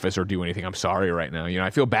of the office or do anything. I'm sorry right now. I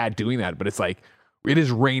feel bad doing that, but it's it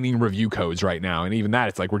is raining review codes right now. And even that,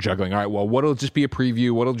 it's we're juggling. All right, well, what'll just be a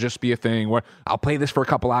preview? What'll just be a thing? I'll play this for a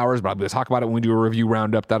couple hours, but I'll talk about it when we do a review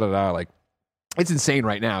roundup, da-da-da. It's insane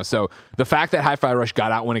right now. So the fact that Hi-Fi Rush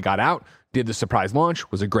got out when it got out, did the surprise launch,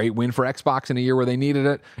 was a great win for Xbox in a year where they needed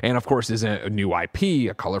it. And of course, is a new IP,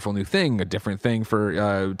 a colorful new thing, a different thing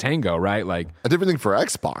for Tango, right? A different thing for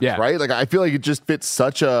Xbox, right? I feel like it just fits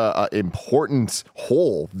such a important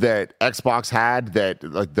hole that Xbox had, that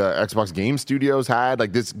the Xbox Game Studios had.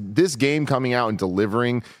 This game coming out and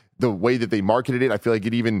delivering the way that they marketed it, I feel like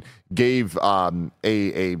it even gave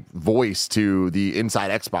a voice to the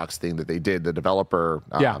Inside Xbox thing that they did, the developer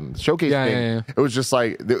showcase thing. Yeah. It was just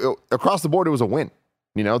across the board, it was a win.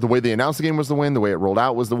 The way they announced the game was the win. The way it rolled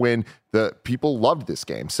out was the win. The people loved this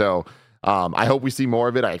game. So I hope we see more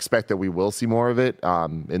of it. I expect that we will see more of it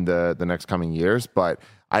in the next coming years. But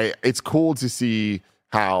it's cool to see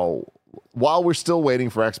how, while we're still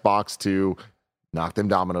waiting for Xbox to knock them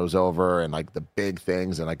dominoes over and the big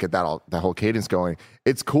things and get that whole cadence going,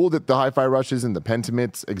 it's cool that the Hi-Fi Rushes and the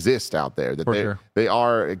Pentiments exist out there, that they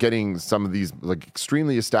are getting some of these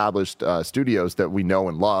extremely established studios that we know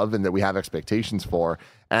and love and that we have expectations for,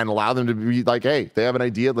 and allow them to be hey, they have an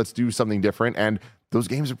idea, let's do something different. And those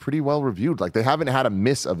games are pretty well reviewed. They haven't had a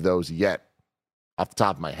miss of those yet. off the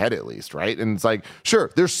top of my head at least, right? And it's like,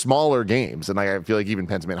 sure, there's smaller games, and like I feel like even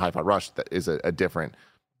Pentiment Hi-Fi Rush that is a different,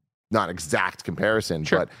 not exact comparison,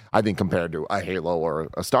 but I think compared to a Halo or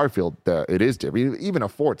a Starfield, it is different. Even a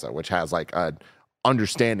Forza, which has like a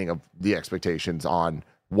understanding of the expectations on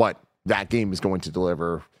what that game is going to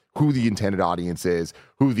deliver, who the intended audience is,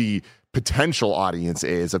 who the potential audience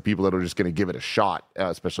is of people that are just going to give it a shot,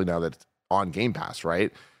 especially now that it's on Game Pass,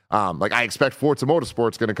 right? Like I expect Forza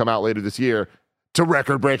Motorsport's going to come out later this year to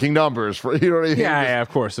record-breaking numbers for, you know what I mean? Yeah, of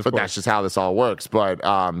course. But that's just how this all works. But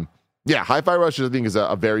Hi-Fi Rush I think is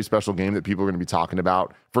a very special game that people are going to be talking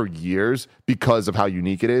about for years because of how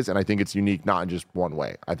unique it is. And I think it's unique not in just one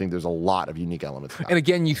way. I think there's a lot of unique elements. And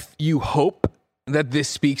again, you hope that this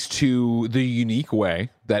speaks to the unique way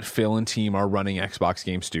that Phil and team are running Xbox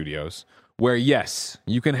Game Studios, where yes,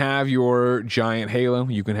 you can have your giant Halo,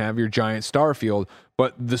 you can have your giant Starfield,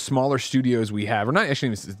 but the smaller studios we have, or not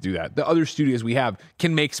actually even do that, the other studios we have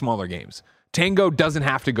can make smaller games. Tango doesn't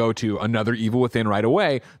have to go to another Evil Within right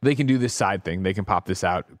away. They can do this side thing. They can pop this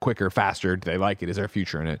out quicker, faster. Do they like it? Is there a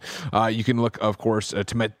future in it? You can look, of course, to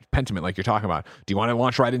Pentiment, like you're talking about. Do you want to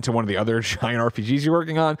launch right into one of the other giant RPGs you're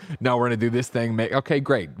working on? No, we're going to do this thing. Okay,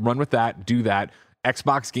 great. Run with that. Do that.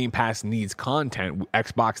 Xbox Game Pass needs content.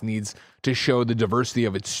 Xbox needs to show the diversity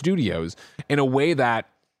of its studios in a way that,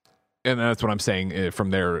 and that's what I'm saying from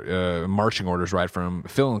their marching orders, right, from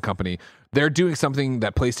Phil and company, they're doing something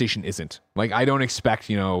that PlayStation isn't. Like, I don't expect,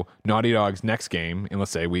 Naughty Dog's next game, and let's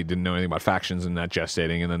say we didn't know anything about factions and that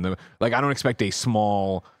gestating, and then I don't expect a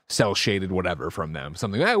small cell-shaded whatever from them.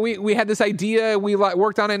 Something, we had this idea, we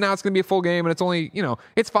worked on it, now it's going to be a full game, and it's only,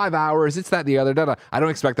 it's 5 hours, it's that, the other, da-da. I don't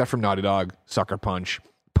expect that from Naughty Dog, Sucker Punch,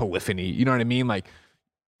 Polyphony, you know what I mean? Like,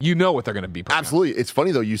 you know what they're going to be. Absolutely. It's funny,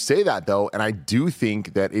 though, you say that, though, and I do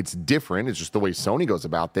think that it's different. It's just the way Sony goes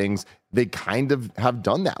about things. They kind of have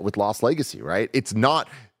done that with Lost Legacy, right? It's not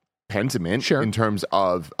Pentiment in terms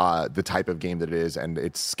of the type of game that it is and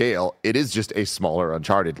its scale. It is just a smaller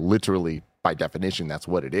Uncharted, literally, by definition, that's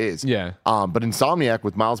what it is. Yeah. But Insomniac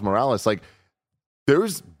with Miles Morales, like,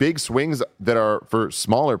 there's big swings that are for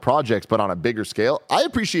smaller projects, but on a bigger scale. I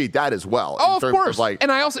appreciate that as well. Oh, of course.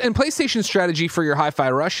 And PlayStation's strategy for your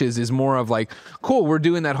Hi-Fi Rushes is more of like, cool, we're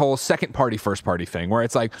doing that whole second party, first party thing where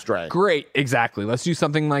it's like, great, exactly. Let's do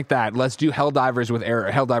something like that. Let's do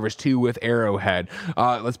Helldivers 2 with Arrowhead.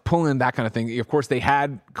 Let's pull in that kind of thing. Of course, they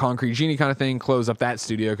had Concrete Genie kind of thing, close up that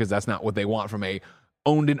studio because that's not what they want from a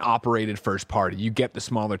owned and operated first party. You get the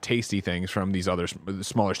smaller tasty things from these other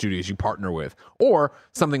smaller studios you partner with, or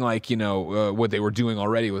something like what they were doing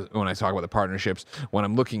already when I talk about the partnerships. When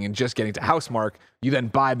I'm looking and just getting to Housemarque, you then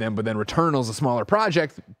buy them, but then Returnal's a smaller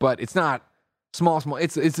project, but it's not small.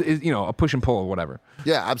 It's a push and pull or whatever.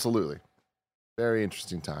 Yeah, absolutely. Very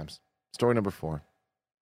interesting times. Story number 4.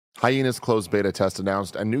 Hyena's closed beta test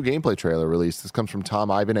announced a new gameplay trailer release. This comes from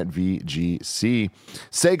Tom Ivan at VGC.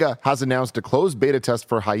 Sega has announced a closed beta test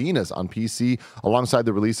for Hyenas on PC alongside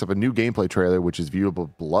the release of a new gameplay trailer, which is viewable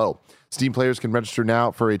below. Steam players can register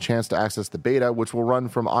now for a chance to access the beta, which will run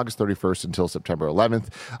from August 31st until September 11th.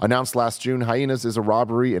 Announced last June, Hyenas is a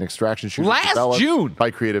robbery and extraction shooter developed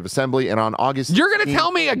by Creative Assembly, and on August You're going to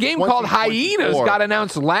tell me a game called Hyenas got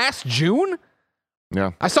announced last June?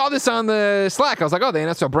 Yeah. I saw this on the Slack. I was like, they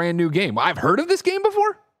announced a brand new game. I've heard of this game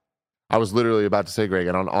before? I was literally about to say, Greg,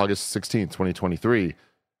 and on August 16th, 2023,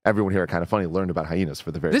 everyone here at Kind of Funny learned about Hyenas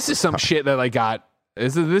for the very first time. This is some shit that got...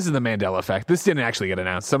 This is the Mandela effect. This didn't actually get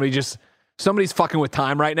announced. Somebody's fucking with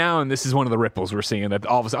time right now, and this is one of the ripples we're seeing that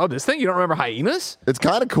all of a sudden, this thing, you don't remember Hyenas? It's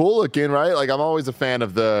kind of cool looking, right? Like, I'm always a fan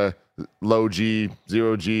of the low G,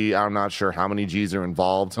 0 G, I'm not sure how many Gs are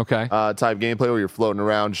involved. Okay. Type gameplay where you're floating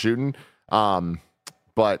around shooting.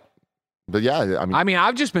 But yeah, I mean,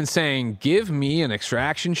 I've just been saying, give me an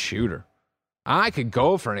extraction shooter. I could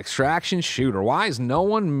go for an extraction shooter. Why is no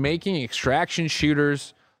one making extraction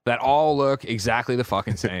shooters that all look exactly the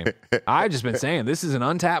fucking same? I've just been saying, this is an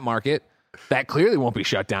untapped market that clearly won't be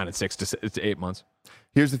shut down in 6 to 8 months.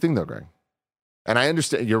 Here's the thing, though, Greg. And I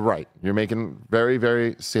understand, you're right. You're making very,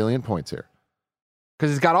 very salient points here.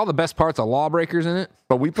 Because it's got all the best parts of Lawbreakers in it.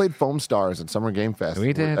 But we played Foam Stars at Summer Game Fest.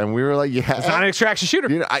 We did. And we were like, yeah. It's not an extraction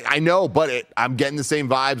shooter. I know, but I'm getting the same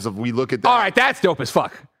vibes of we look at that. All right, that's dope as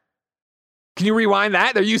fuck. Can you rewind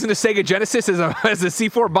that? They're using the Sega Genesis as a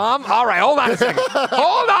C4 bomb? All right, hold on a second.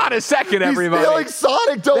 Hold on a second, everybody. He's stealing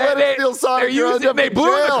Sonic. Don't let him steal Sonic. They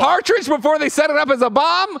blew the cartridge before they set it up as a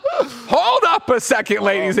bomb? Hold up a second,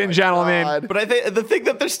 ladies and gentlemen. God. But I think the thing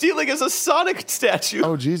that they're stealing is a Sonic statue.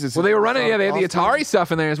 Oh, Jesus. Well, they were running, they had the Atari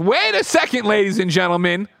stuff in there. Wait a second, ladies and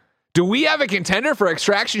gentlemen. Do we have a contender for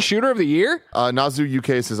Extraction Shooter of the Year? Nazu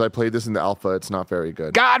UK says, I played this in the alpha. It's not very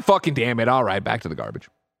good. God fucking damn it. All right, back to the garbage.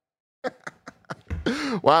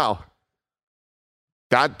 Wow.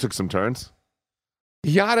 That took some turns.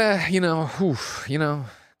 You gotta,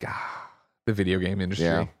 God, the video game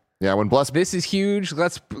industry. Yeah, when Bless... This is huge.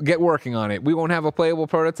 Let's get working on it. We won't have a playable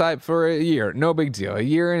prototype for a year. No big deal. A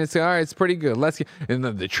year and it's all right. It's pretty good. And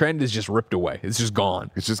the trend is just ripped away. It's just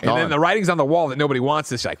gone. It's just gone. And then the writing's on the wall that nobody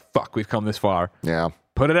wants. It's like, fuck, we've come this far. Yeah.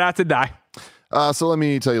 Put it out to die. So let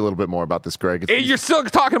me tell you a little bit more about this, Greg. You're still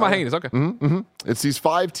talking about hyenas. Okay. It's these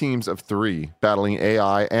 5 teams of 3 battling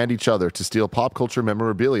AI and each other to steal pop culture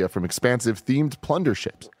memorabilia from expansive themed plunder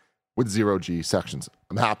ships with 0G sections.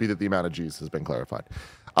 I'm happy that the amount of Gs has been clarified.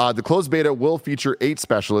 The closed beta will feature 8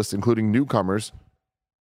 specialists, including newcomers.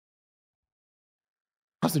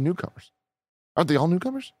 How's the newcomers? Aren't they all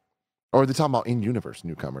newcomers? Or are they talking about in-universe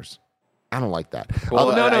newcomers? I don't like that.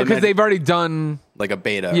 Well, no, because they've already done... Like a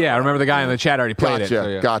beta. Yeah, I remember the guy in the chat already played it. So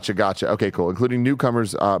yeah. Gotcha. Okay, cool. Including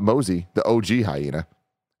newcomers Mosey, the OG hyena,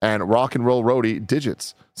 and Rock and Roll Roadie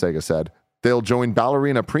Digits, Sega said. They'll join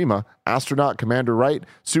Ballerina Prima, Astronaut Commander Wright,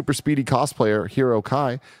 Super Speedy Cosplayer Hero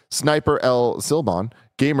Kai, Sniper L. Silban,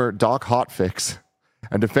 Gamer Doc Hotfix,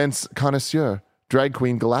 and Defense Connoisseur Drag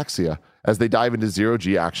Queen Galaxia as they dive into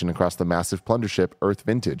zero-G action across the massive plunder ship Earth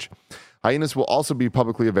Vintage. Hyenas will also be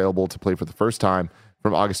publicly available to play for the first time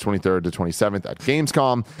from August 23rd to 27th at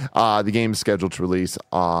Gamescom. The game is scheduled to release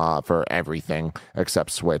for everything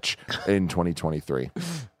except Switch in 2023.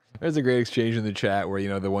 There's a great exchange in the chat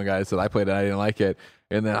where, the one guy said, I played it, I didn't like it.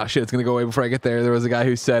 And then, it's going to go away before I get there. There was a guy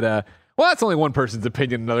who said, well, that's only one person's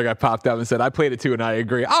opinion. Another guy popped up and said, I played it too and I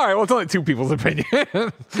agree. All right, well, it's only 2 people's opinion.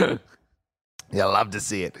 Yeah, love to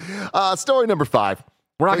see it. Story number 5.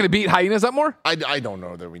 We're not going to beat hyenas up more? I don't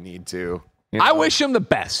know that we need to. I wish him the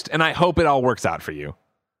best, and I hope it all works out for you.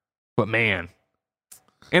 But, man.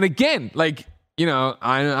 And again, I know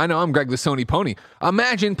I'm Greg the Sony Pony.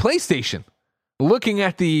 Imagine PlayStation looking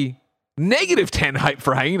at the -10 hype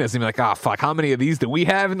for hyenas and be like, oh, fuck, how many of these do we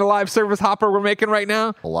have in the live service hopper we're making right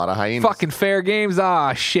now? A lot of hyenas. Fucking fair games.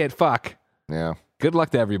 Ah, shit, fuck. Yeah. Good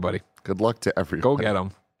luck to everybody. Good luck to everybody. Go get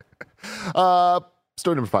them.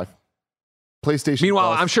 Story number 5. PlayStation. Meanwhile,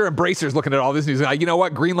 Plus. I'm sure Embracer's looking at all this news. Like, you know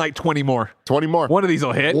what? Greenlight 20 more. 20 more. One of these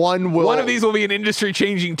will hit. One of these will be an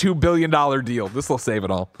industry-changing $2 billion deal. This will save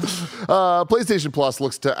it all. PlayStation Plus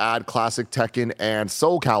looks to add classic Tekken and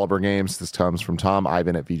Soul Calibur games. This comes from Tom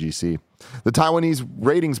Ivan at VGC. The Taiwanese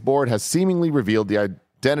ratings board has seemingly revealed the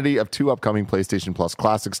identity of 2 upcoming PlayStation Plus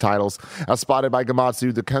Classics titles. As spotted by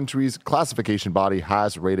Gamatsu, the country's classification body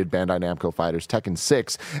has rated Bandai Namco Fighters Tekken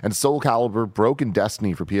 6 and Soul Calibur Broken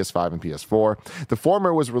Destiny for PS5 and PS4. The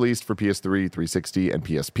former was released for PS3, 360, and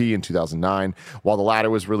PSP in 2009, while the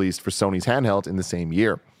latter was released for Sony's handheld in the same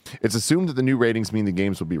year. It's assumed that the new ratings mean the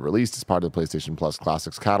games will be released as part of the PlayStation Plus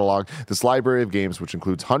Classics catalog. This library of games, which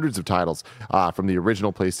includes hundreds of titles from the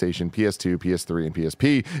original PlayStation, PS2, PS3, and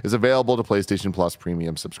PSP, is available to PlayStation Plus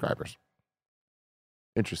premium subscribers.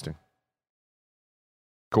 Interesting.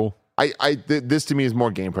 Cool. This to me is more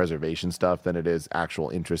game preservation stuff than it is actual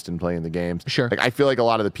interest in playing the games. Sure. I feel like a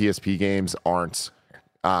lot of the PSP games aren't...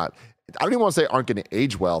 I don't even want to say aren't going to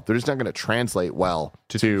age well. They're just not going to translate well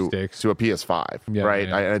to a PS5, right?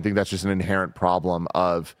 Yeah. I think that's just an inherent problem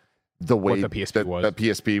of the way the PSP was. The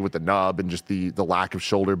PSP with the nub and just the lack of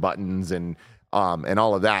shoulder buttons and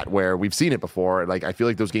all of that, where we've seen it before. Like, I feel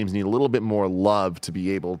like those games need a little bit more love to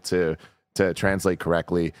be able to translate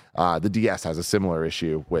correctly. The DS has a similar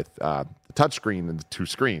issue with the touchscreen and the 2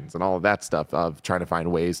 screens and all of that stuff of trying to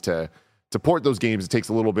find ways to port those games. It takes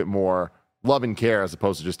a little bit more love and care as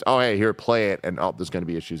opposed to just, oh, hey, here, play it, and there's going to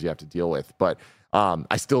be issues you have to deal with. But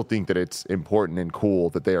I still think that it's important and cool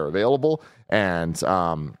that they are available. And,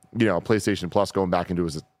 PlayStation Plus going back into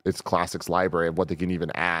its classics library of what they can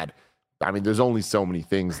even add. I mean, there's only so many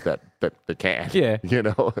things that can. Yeah.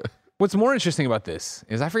 What's more interesting about this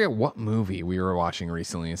is I forget what movie we were watching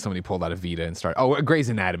recently and somebody pulled out a Vita and started... Oh, Grey's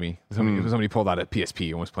Anatomy. Somebody pulled out a PSP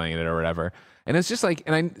and was playing it or whatever. And it's just like...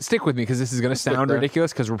 And I stick with me because this is going to sound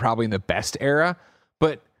ridiculous because we're probably in the best era.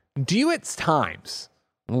 But do you at times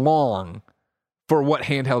long for what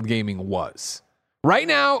handheld gaming was? Right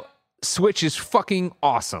now, Switch is fucking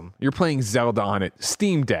awesome. You're playing Zelda on it.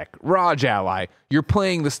 Steam Deck, ROG Ally. You're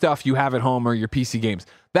playing the stuff you have at home or your PC games.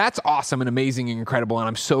 That's awesome and amazing and incredible, and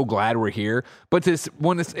I'm so glad we're here. But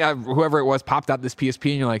whoever it was popped out this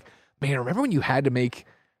PSP, and you're like, man, remember when you had to make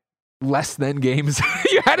less than games?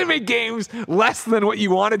 You had to make games less than what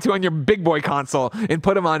you wanted to on your big boy console and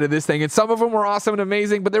put them onto this thing. And some of them were awesome and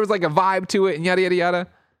amazing, but there was like a vibe to it and yada, yada, yada.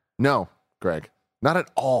 No, Greg, not at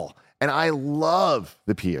all. And I love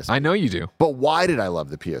the PSP. I know you do. But why did I love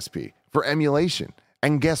the PSP? For emulation.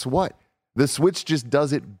 And guess what? The Switch just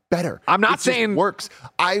does it better. I'm not saying it works.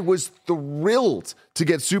 I was thrilled to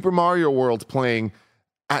get Super Mario World playing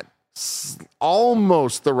at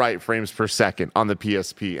almost the right frames per second on the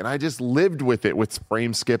PSP, and I just lived with it with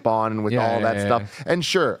frame skip on and with all that stuff. And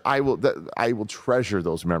sure, I will treasure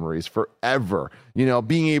those memories forever. You know,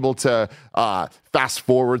 being able to fast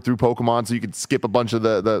forward through Pokemon so you could skip a bunch of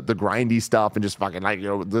the grindy stuff and just fucking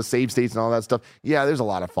the save states and all that stuff. Yeah, there's a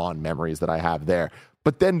lot of fond memories that I have there.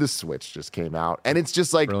 But then the Switch just came out, and it's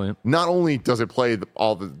just like, brilliant. Not only does it play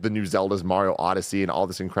all the new Zeldas, Mario Odyssey, and all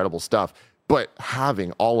this incredible stuff, but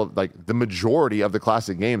having all of the majority of the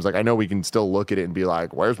classic games, I know we can still look at it and be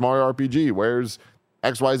like, where's Mario RPG? Where's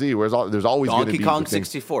XYZ? There's always going to be Donkey Kong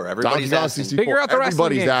 64. Everybody's asking. Figure out the rest of the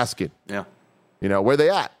Everybody's asking. Yeah. You know, where they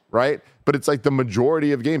at, right? But it's like the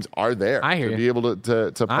majority of games are there. I hear to you. be able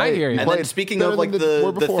to play. I hear you. And then speaking of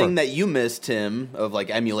the thing that you missed, Tim, of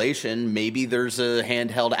emulation, maybe there's a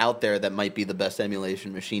handheld out there that might be the best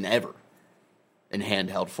emulation machine ever in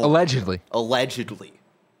handheld form. Allegedly.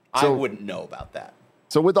 I wouldn't know about that.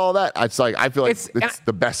 So with all that, it's like I feel like it's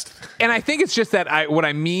the best. And I think it's just that I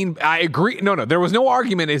agree. No, there was no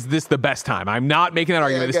argument. Is this the best time? I'm not making that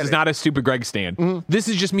argument. This is not a stupid Greg stand. Mm-hmm. This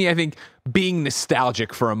is just me, I think, being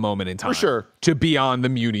nostalgic for a moment in time. For sure. To be on the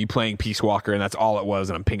Muni playing Peace Walker, and that's all it was,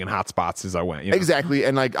 and I'm pinging hotspots as I went. You know? Exactly.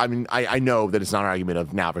 And I know that it's not an argument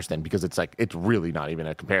of now versus then, because it's really not even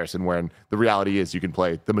a comparison, when the reality is you can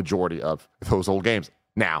play the majority of those old games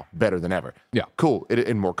now better than ever. Yeah. Cool.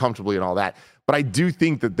 And more comfortably and all that. But I do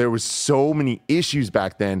think that there was so many issues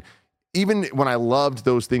back then. Even when I loved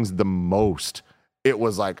those things the most, it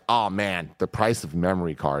was like, oh man, the price of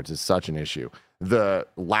memory cards is such an issue. The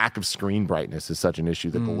lack of screen brightness is such an issue.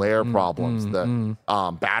 The glare problems, the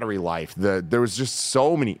battery life. There was just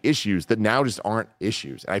so many issues that now just aren't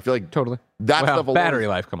issues. And I feel like that stuff alone, battery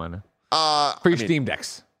life, come on now. For your Steam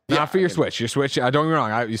Decks. Not for your Switch. Your Switch, don't get me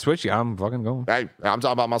wrong. You Switch, I'm fucking going. Hey, I'm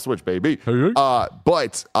talking about my Switch, baby.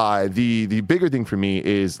 But the bigger thing for me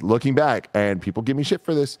is looking back, and people give me shit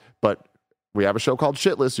for this, but we have a show called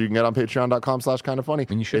Shitlist, so you can get on patreon.com/kindafunny.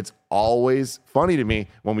 And you should. It's always funny to me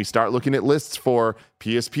when we start looking at lists for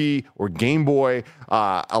PSP or Game Boy,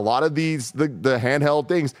 a lot of these, the handheld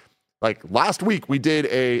things. Like last week, we did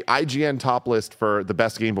a IGN top list for the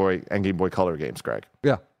best Game Boy and Game Boy Color games, Greg.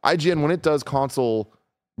 Yeah. IGN, when it does console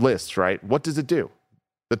lists, right? What does it do?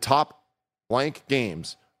 The top blank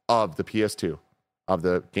games of the PS2, of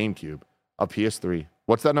the GameCube, of PS3.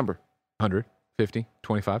 What's that number? 100, 50,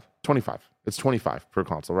 25? 25. It's 25 per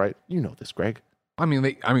console, right? You know this, Greg. I mean,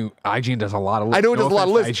 IGN does a lot of lists. I know it does a lot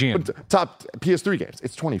of lists, but top PS3 games,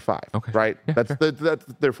 it's 25, right? Yeah, that's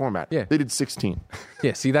their format. Yeah. They did 16.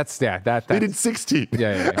 Yeah, see, that's that. They did 16.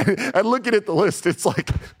 Yeah. And looking at the list, it's like,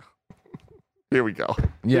 here we go.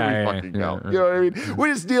 Here we fucking go. You know what I mean?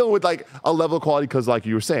 We're just dealing with a level of quality because, like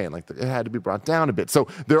you were saying, it had to be brought down a bit. So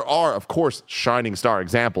there are, of course, shining star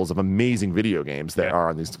examples of amazing video games that are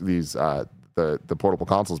on these the portable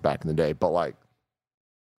consoles back in the day. But it's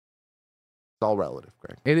all relative,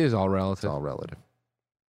 Greg. It is all relative. It's all relative.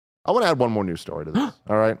 I want to add one more news story to this.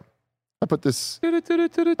 All right. I put this. I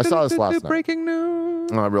saw this last night. Breaking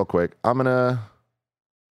news. Real quick. I'm gonna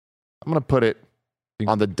put it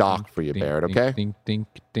on the dock for you, Barrett, okay?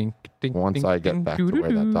 Once I get back to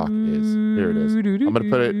where that dock is. Here it is. I'm going to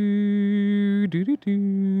put it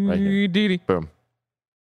right here. Boom.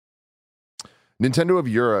 Nintendo of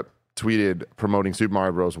Europe tweeted promoting Super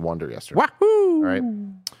Mario Bros. Wonder yesterday. Wahoo! All right.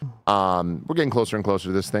 We're getting closer and closer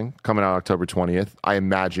to this thing, coming out October 20th. I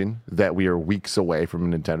imagine that we are weeks away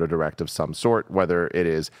from a Nintendo Direct of some sort, whether it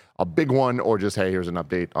is a big one or just, hey, here's an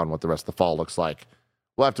update on what the rest of the fall looks like.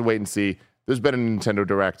 We'll have to wait and see. There's been a Nintendo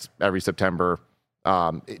Direct every September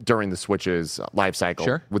during the Switch's life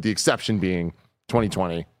cycle, with the exception being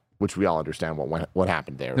 2020, which we all understand what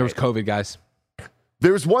happened there. There was COVID, guys.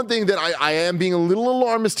 There's one thing that I am being a little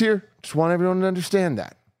alarmist here. Just want everyone to understand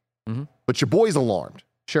that. Mm-hmm. But your boy's alarmed.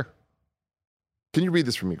 Sure. Can you read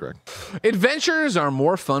this for me, Greg? Adventures are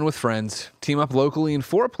more fun with friends. Team up locally in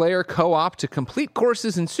 4-player co-op to complete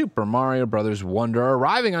courses in Super Mario Bros. Wonder,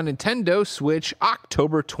 arriving on Nintendo Switch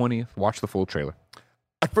October 20th. Watch the full trailer.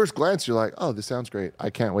 At first glance, you're like, oh, this sounds great. I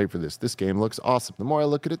can't wait for this. This game looks awesome. The more I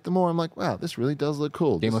look at it, the more I'm like, wow, this really does look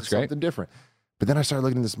cool. Game looks great. Something different. But then I started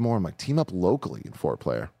looking at this more. I'm like, team up locally in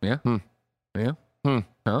 4-player. Yeah. Yeah.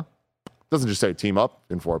 Huh? Doesn't just say team up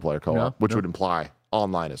in 4-player co-op, which would imply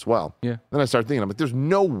online as well. Yeah. Then I started thinking, I'm like, there's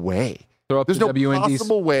no way. There's no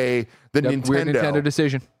possible way that Nintendo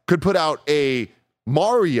decision could put out a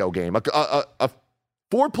Mario game, a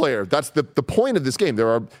 4-player. That's the point of this game. There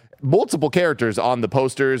are multiple characters on the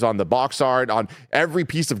posters, on the box art, on every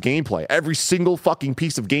piece of gameplay. Every single fucking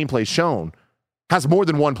piece of gameplay shown has more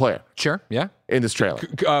than one player. Sure, yeah. In this trailer.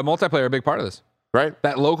 Multiplayer, a big part of this. Right?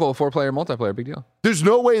 That local 4-player multiplayer, big deal. There's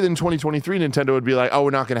no way that in 2023 Nintendo would be like, oh,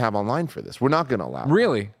 we're not going to have online for this. We're not going to allow it.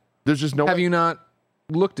 Really? There's just no Have way. you not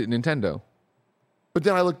looked at Nintendo? But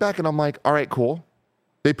then I look back and I'm like, all right, cool.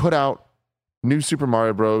 They put out New Super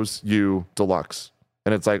Mario Bros. U Deluxe.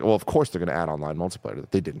 And it's like, well, of course they're going to add online multiplayer.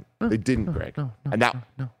 They didn't. They didn't, Greg. No, and that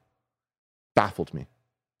baffled me.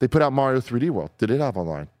 They put out Mario 3D World. Did it have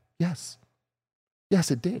online? Yes.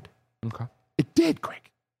 Yes, it did. Okay. It did, Greg.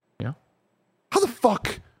 Yeah. How the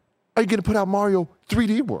fuck are you going to put out Mario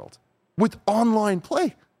 3D World with online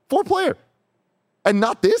play? 4-player. And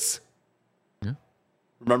not this? Yeah.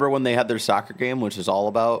 Remember when they had their soccer game, which is all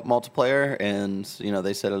about multiplayer, and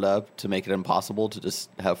they set it up to make it impossible to just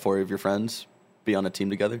have 4 of your friends be on a team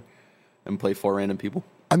together and play 4 random people?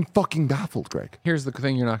 I'm fucking baffled, Greg. Here's the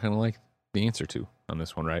thing you're not going to like the answer to on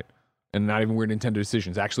this one, right? And not even weird Nintendo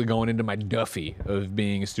decisions. Actually going into my Duffy of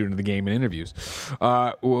being a student of the game in interviews.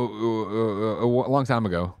 A long time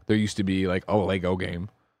ago, there used to be like a Lego game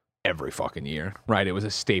every fucking year, right? It was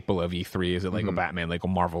a staple of E3. Is it Lego Batman, Lego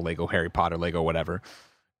Marvel, Lego Harry Potter, Lego whatever?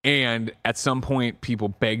 And at some point, people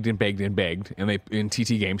begged and begged and begged, and they in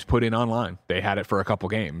TT Games put in online. They had it for a couple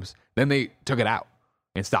games. Then they took it out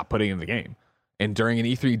and stopped putting it in the game. And during an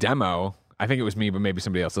E3 demo, I think it was me, but maybe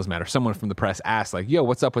somebody else, doesn't matter. Someone from the press asked, like, yo,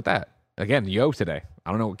 what's up with that? Again, yo today.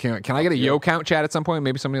 I don't know. Can I get a yo count chat at some point?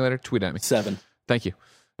 Maybe somebody later tweet at me. 7. Thank you.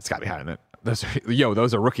 It's got to be higher than that.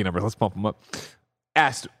 Those are rookie numbers. Let's pump them up.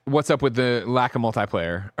 Asked, what's up with the lack of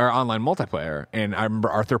multiplayer or online multiplayer? And I remember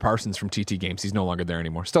Arthur Parsons from TT Games. He's no longer there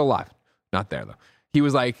anymore. Still alive. Not there, though. He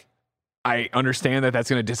was like, I understand that that's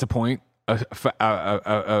going to disappoint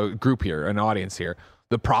a group here, an audience here.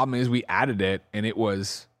 The problem is we added it, and it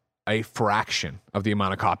was a fraction of the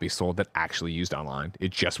amount of copies sold that actually used online.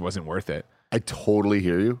 It just wasn't worth it. I totally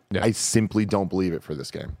hear you. Yeah. I simply don't believe it for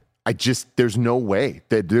this game. There's no way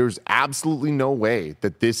there's absolutely no way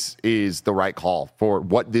that this is the right call for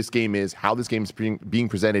what this game is, how this game is being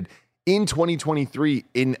presented in 2023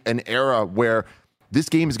 in an era where this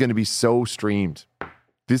game is going to be so streamed.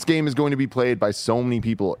 This game is going to be played by so many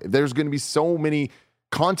people. There's going to be so many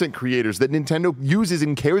content creators that Nintendo uses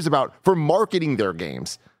and cares about for marketing their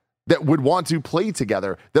games that would want to play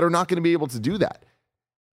together that are not going to be able to do that.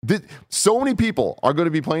 So many people are going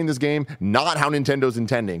to be playing this game not how Nintendo's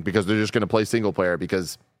intending, because they're just going to play single player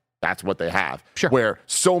because that's what they have. Sure. Where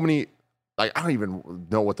so many, like, I don't even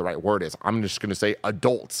know what the right word is. I'm just going to say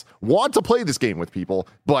adults want to play this game with people,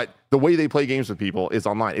 but the way they play games with people is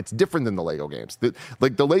online. It's different than the Lego games. The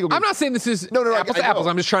Lego games, I'm not saying this is no, apples to apples.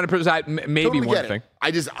 I'm just trying to present maybe totally one thing.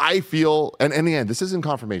 I feel, and in the end, this isn't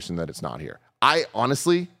confirmation that it's not here. I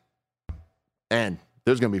honestly, and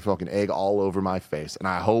there's going to be fucking egg all over my face, and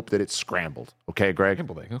I hope that it's scrambled. Okay, Greg?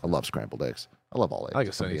 Scrambled egg, huh? I love scrambled eggs. I love all eggs. I like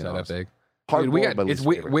a sunny side up egg. Dude, it's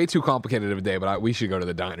way too complicated of a day, but we should go to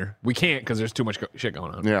the diner. We can't because there's too much shit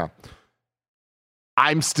going on. Yeah.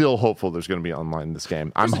 I'm still hopeful there's going to be online in this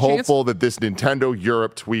game. I'm hopeful that this Nintendo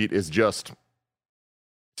Europe tweet is just...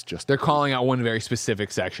 They're calling out one very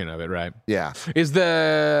specific section of it, right? Yeah. Is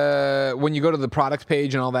when you go to the product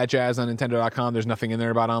page and all that jazz on Nintendo.com, there's nothing in there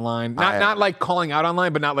about online? Not like calling out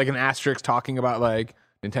online, but not like an asterisk talking about like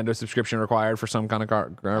Nintendo subscription required for some kind of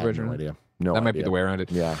garbage? I have no idea. That might be the way around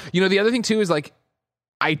it. Yeah. The other thing too is like,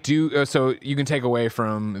 I do, so you can take away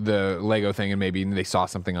from the Lego thing and maybe they saw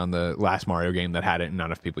something on the last Mario game that had it and not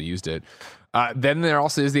enough people used it. Then there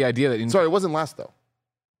also is the idea that... Sorry, it wasn't last though.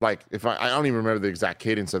 Like, if I don't even remember the exact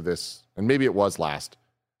cadence of this, and maybe it was last,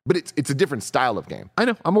 but it's a different style of game. I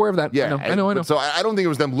know. I'm aware of that. Yeah, I know. So I don't think it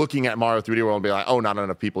was them looking at Mario 3D World and be like, oh, not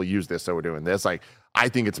enough people use this, so we're doing this. Like, I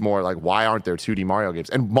think it's more like, why aren't there 2D Mario games?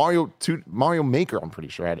 And Mario Maker, I'm pretty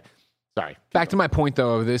sure had it. Sorry. Back to my point,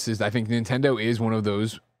 though, of this is I think Nintendo is one of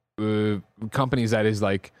those companies that is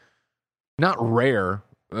like not rare,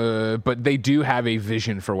 but they do have a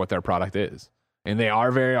vision for what their product is. And they are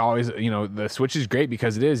very always, the Switch is great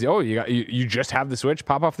because it is, you just have the Switch,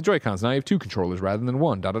 pop off the Joy-Cons. Now you have 2 controllers rather than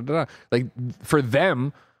 1, Like, for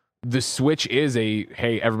them, the Switch is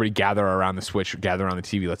hey, everybody gather around the Switch, gather around the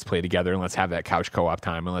TV, let's play together, and let's have that couch co-op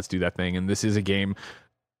time, and let's do that thing. And this is a game,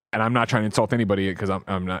 and I'm not trying to insult anybody because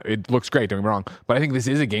I'm not, it looks great, don't get me wrong, but I think this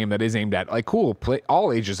is a game that is aimed at, like, cool,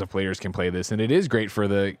 all ages of players can play this, and it is great for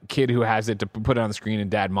the kid who has it to put it on the screen, and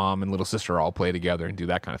dad, mom, and little sister all play together and do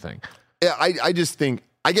that kind of thing. Yeah, I just think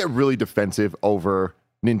I get really defensive over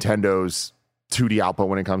Nintendo's 2D output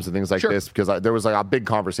when it comes to things like this, because there was like a big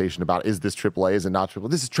conversation about, is this AAA, is it not AAA?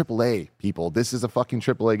 This is AAA, people. This is a fucking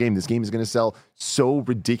AAA game. This game is going to sell so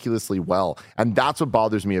ridiculously well. And that's what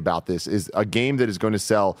bothers me about this, is a game that is going to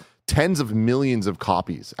sell tens of millions of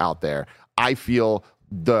copies out there. I feel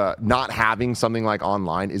the not having something like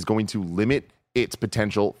online is going to limit its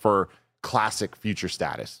potential for classic future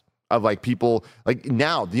status of like people like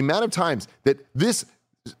now the amount of times that this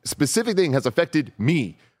specific thing has affected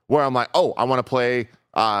me, where I'm like, oh, I want to play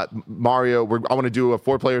Mario. I want to do a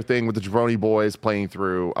 4-player thing with the Jabroni boys playing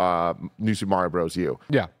through New Super Mario Bros. U.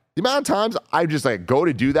 Yeah. The amount of times I just like go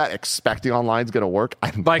to do that expecting online's going to work,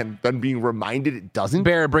 and then being reminded it doesn't.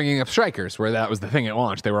 Bear bringing up Strikers, where that was the thing at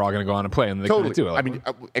launch. They were all going to go on and play, and they couldn't do it. I mean,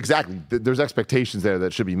 exactly. There's expectations there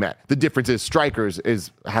that should be met. The difference is Strikers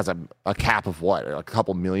has a cap of what? A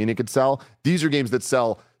couple million it could sell. These are games that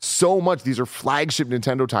sell so much. These are flagship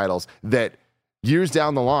Nintendo titles that years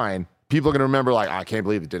down the line, people are going to remember, like, I can't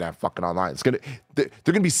believe it didn't have fucking online. They're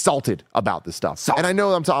going to be salted about this stuff. And I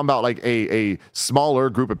know I'm talking about like a smaller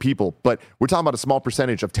group of people, but we're talking about a small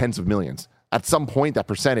percentage of tens of millions. At some point, that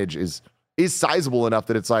percentage is sizable enough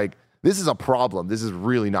that it's like, this is a problem. This is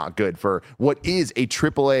really not good for what is a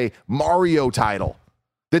AAA Mario title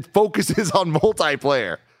that focuses on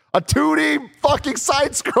multiplayer. A 2D fucking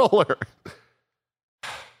side scroller.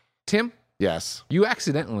 Tim? Yes. You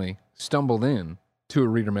accidentally stumbled in to a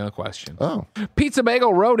reader mail question. Oh. Pizza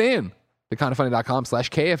Bagel wrote in to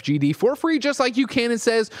kindafunny.com/KFGD for free, just like you can, and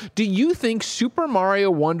says, do you think Super Mario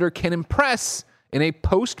Wonder can impress in a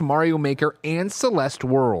post-Mario Maker and Celeste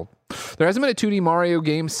world? There hasn't been a 2D Mario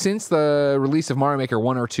game since the release of Mario Maker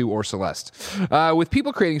 1 or 2 or Celeste. With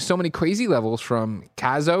people creating so many crazy levels, from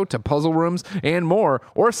Kazo to puzzle rooms and more,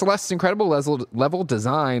 or Celeste's incredible level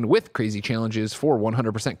design with crazy challenges for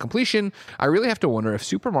 100% completion, I really have to wonder if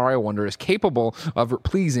Super Mario Wonder is capable of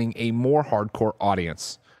pleasing a more hardcore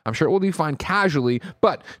audience. I'm sure it will be fine casually,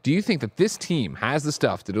 but do you think that this team has the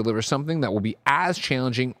stuff to deliver something that will be as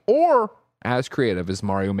challenging or as creative as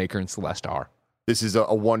Mario Maker and Celeste are? This is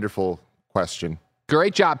a wonderful question.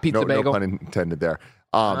 Great job, Pizza Bagel. No pun intended there.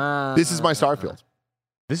 This is my Starfield.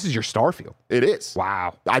 This is your Starfield? It is.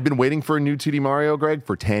 Wow. I've been waiting for a new 2D Mario, Greg,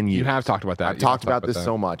 for 10 years. You have talked about that. I've talked about this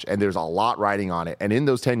so much, and there's a lot riding on it. And in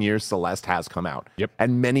those 10 years, Celeste has come out. Yep.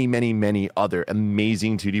 And many, many, many other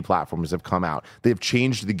amazing 2D platformers have come out. They've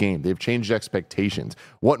changed the game. They've changed expectations.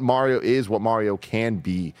 What Mario is, what Mario can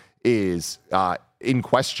be is in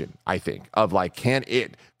question, I think, of like, can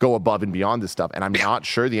it go above and beyond this stuff? And I'm not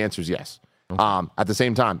sure the answer is yes. Okay. At the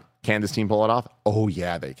same time, can this team pull it off? Oh,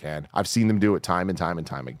 yeah, they can. I've seen them do it time and time and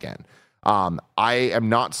time again. I am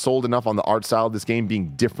not sold enough on the art style of this game being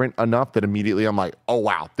different enough that immediately I'm like, oh,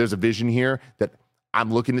 wow, there's a vision here that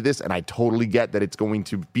I'm looking at this, and I totally get that it's going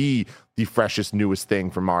to be the freshest, newest thing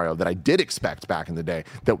for Mario that I did expect back in the day,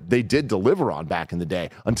 that they did deliver on back in the day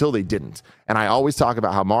until they didn't. And I always talk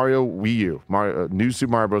about how Mario Wii U, New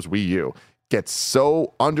Super Mario Bros. Wii U, gets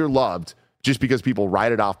so underloved just because people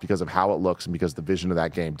write it off because of how it looks and because of the vision of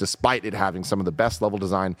that game, despite it having some of the best level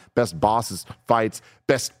design, best bosses fights,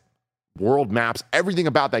 best world maps, everything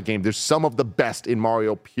about that game. There's some of the best in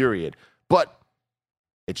Mario, period. But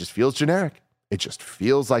it just feels generic. It just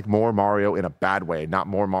feels like more Mario in a bad way, not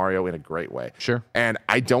more Mario in a great way. Sure. And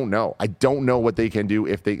I don't know. I don't know what they can do,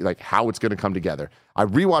 if they like how it's going to come together. I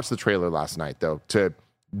rewatched the trailer last night, though, to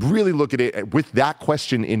really look at it with that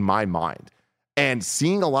question in my mind. And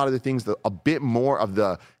seeing a lot of the things, a bit more of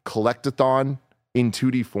the collectathon in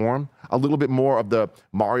 2D form, a little bit more of the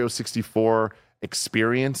Mario 64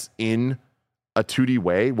 experience in a 2D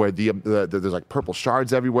way, where there's like purple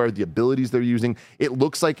shards everywhere, the abilities they're using. It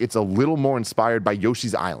looks like it's a little more inspired by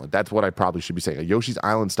Yoshi's Island. That's what I probably should be saying. A Yoshi's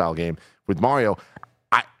Island style game with Mario.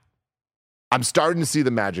 I'm starting to see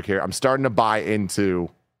the magic here. I'm starting to buy into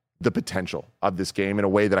the potential of this game in a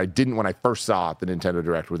way that I didn't when I first saw the Nintendo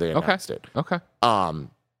Direct where they announced it. Okay.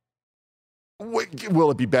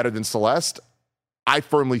 Will it be better than Celeste? I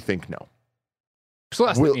firmly think no.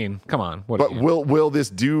 Celeste, come on. Will this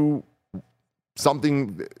do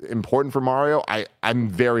something important for Mario? I'm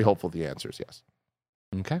very hopeful the answer is yes.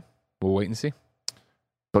 Okay. We'll wait and see.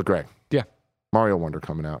 But Greg. Yeah. Mario Wonder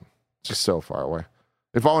coming out. It's just so far away.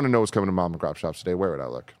 If I want to know what's coming to mom and pop shops today, where would I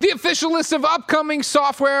look? The official list of upcoming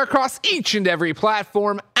software across each and every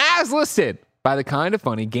platform, as listed by the Kind of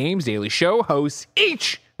Funny Games Daily Show hosts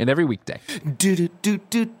each and every weekday.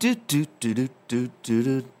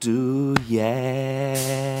 Yeah.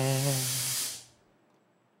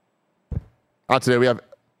 Today we have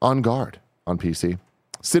On Guard on PC,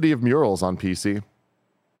 City of Murals on PC,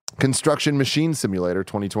 Construction Machine Simulator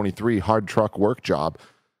 2023 Hard Truck Work Job,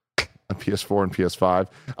 on PS4 and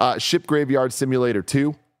PS5. Ship Graveyard Simulator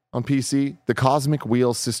 2 on PC. The Cosmic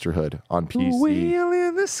Wheel Sisterhood on PC. The wheel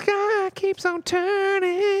in the sky keeps on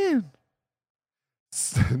turning.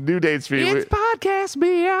 New dates for you. It's Podcast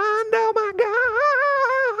Beyond. Oh, my God.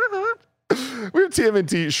 We have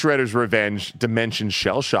TMNT Shredder's Revenge Dimension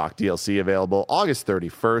Shell Shock DLC available August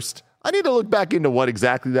 31st. I need to look back into what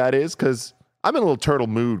exactly that is because I'm in a little turtle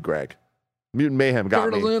mood, Greg. Mutant Mayhem got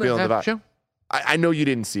me feeling the vibe. I know you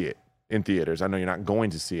didn't see it in theaters. I know you're not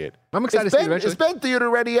going to see it. I'm excited to see it eventually. Is Ben theater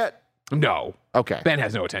ready yet? No. Okay. Ben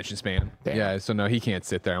has no attention span. Damn. Yeah, so no, he can't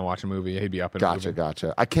sit there and watch a movie. He'd be up and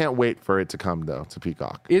Gotcha. I can't wait for it to come, though, to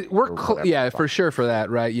Peacock. For sure for that,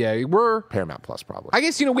 right? Yeah, we're... Paramount Plus, probably. I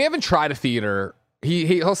guess, we haven't tried a theater.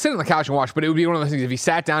 He'll sit on the couch and watch, but it would be one of those things, if he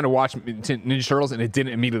sat down to watch Ninja Turtles and it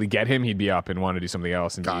didn't immediately get him, he'd be up and want to do something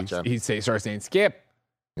else. And he'd start saying, skip.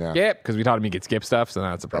 Yeah. Skip, because we taught him he could skip stuff, so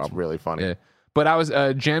that's a problem. That's really funny. Yeah.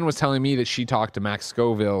 But Jen was telling me that she talked to Max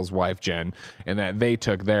Scoville's wife, Jen, and that they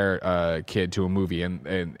took their kid to a movie,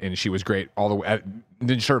 and she was great all the way.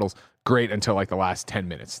 Ninja Turtles, great until like the last 10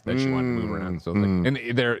 minutes that she wanted to move around. So and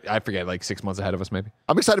they're, I forget, like 6 months ahead of us, maybe.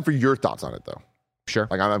 I'm excited for your thoughts on it, though. Sure.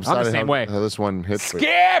 Like I'm excited the same way. How this one hits.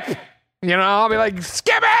 Skip! I'll be like,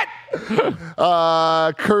 skip it!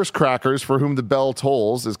 Curse Crackers, For Whom the Bell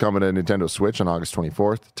Tolls, is coming to Nintendo Switch on August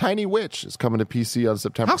 24th. Tiny Witch is coming to PC on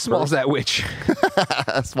September 1st. How small is that witch?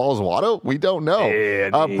 As small as Watto? We don't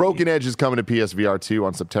know. Broken Edge is coming to PSVR 2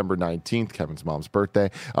 on September 19th, Kevin's mom's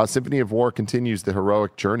birthday. Symphony of War continues the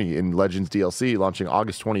heroic journey in Legends DLC, launching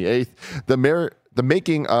August 28th. The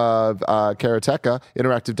Making of Karateka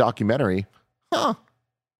interactive documentary.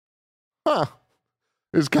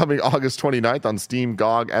 Is coming August 29th on Steam,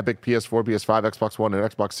 GOG, Epic, PS4, PS5, Xbox One, and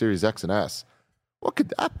Xbox Series X and S. What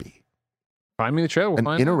could that be? Find me the trailer. An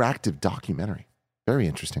interactive documentary. Very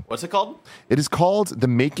interesting. What's it called? It is called The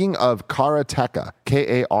Making of Karateka.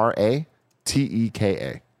 Karateka.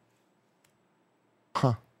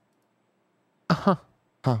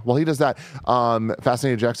 Well, he does that.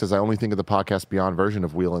 Fascinated Jack says, I only think of the Podcast Beyond version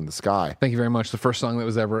of Wheel in the Sky. Thank you very much. The first song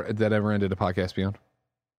that ever ended a Podcast Beyond.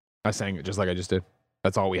 I sang it just like I just did.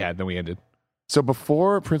 That's all we had. Then we ended. So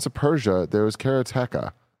before Prince of Persia, there was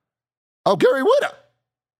Karateka. Oh, Gary Whitta.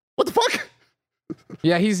 What the fuck?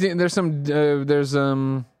 Yeah, there's some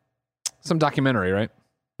documentary, right?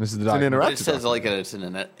 This is the documentary. It says like it's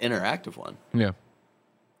an interactive one. Yeah.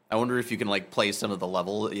 I wonder if you can like play some of the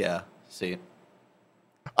level. Yeah. See.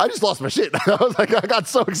 I just lost my shit. I was like, I got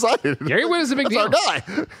so excited. Gary Whitta is a big deal. Our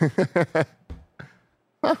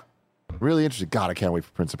guy. Really interesting. God, I can't wait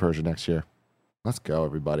for Prince of Persia next year. Let's go,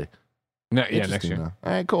 everybody. No, yeah, next year. All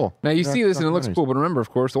right, cool. Now you see this and it looks cool, but remember, of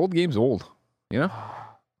course, the old game's old. I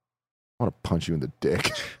want to punch you in the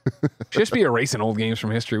dick. Just be erasing old games from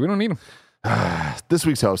history. We don't need them. This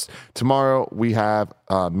week's host. Tomorrow we have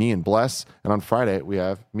me and Bless, and on Friday we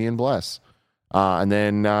have me and Bless. And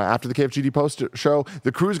then after the KFGD post show,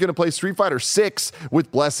 the crew is going to play Street Fighter 6 with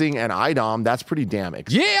Blessing and IDOM. That's pretty damn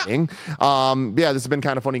exciting. Yeah. This has been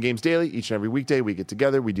Kind of Funny Games Daily. Each and every weekday, we get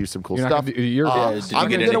together. We do some cool stuff. I'm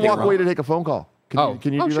going to walk away to take a phone call. Can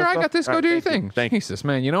you do sure, that I got this. Go do your thing. Thank you. Jesus,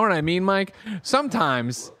 man. You know what I mean, Mike?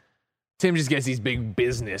 Sometimes Tim just gets these big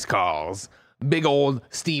business calls. Big old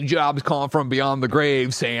Steve Jobs calling from beyond the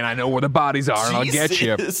grave saying, I know where the bodies are and I'll get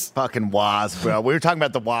you. Fucking Woz, bro. We were talking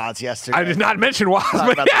about the Woz yesterday. I did not mention Woz.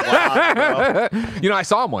 I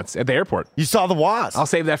saw him once at the airport. You saw the Woz? I'll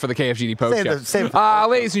save that for the KFGD post show.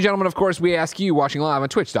 Ladies and gentlemen, of course, we ask you watching live on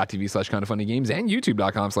twitch.tv/kindoffunnygames and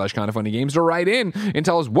youtube.com/kindoffunnygames to write in and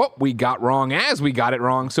tell us what we got wrong as we got it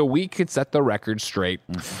wrong so we could set the record straight.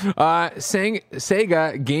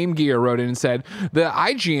 Sega Game Gear wrote in and said, the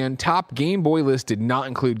IGN top Game Boy list did not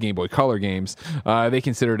include Game Boy Color games. They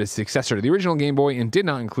considered a successor to the original Game Boy and did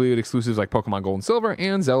not include exclusives like Pokemon Gold and Silver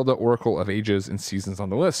and Zelda Oracle of Ages and Seasons on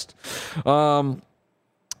the list.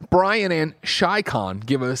 Brian and ShyCon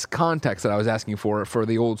give us context that I was asking for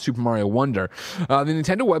the old Super Mario Wonder. The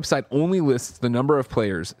Nintendo website only lists the number of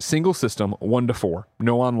players, single system, 1 to 4,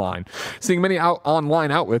 no online. Seeing many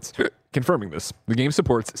online outlets confirming this. The game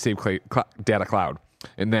supports Save Data Cloud.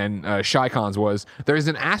 And then ShyCon's was, there's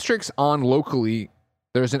an asterisk on locally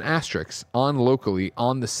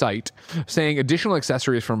on the site saying additional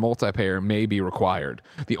accessories for multiplayer may be required.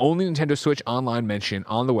 The only Nintendo Switch Online mention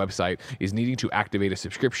on the website is needing to activate a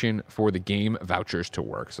subscription for the game vouchers to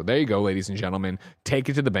work. So there you go, ladies and gentlemen. Take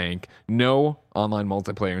it to the bank. No online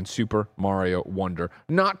multiplayer in Super Mario Wonder.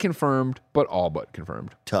 Not confirmed, but all but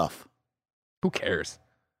confirmed. Tough. Who cares?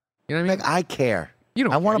 You know what I mean? Like, I care. You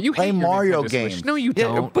don't. I want to play Mario games. Switch. No, you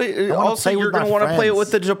don't. But also, you're going to want to play it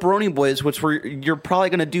with the Jabroni Boys, which you're probably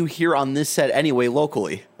going to do here on this set anyway,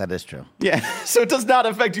 locally. That is true. Yeah, so it does not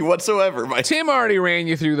affect you whatsoever. Mike. Tim already ran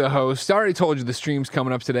you through the host. Already told you the stream's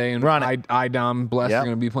coming up today, and Dom Bless are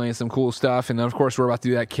going to be playing some cool stuff. And then, of course, we're about to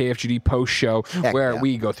do that KFGD post show where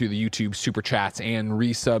we go through the YouTube super chats and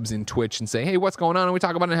resubs in Twitch and say, hey, what's going on? And we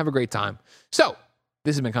talk about it and have a great time. So,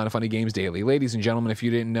 this has been Kind of Funny Games Daily. Ladies and gentlemen, if you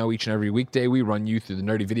didn't know, each and every weekday, we run you through the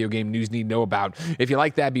nerdy video game news you need to know about. If you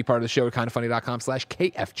like that, be part of the show at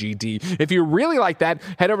kindoffunny.com/KFGD. If you really like that,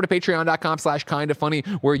 head over to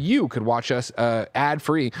patreon.com/kindoffunny, where you could watch us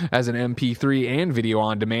ad-free as an MP3 and video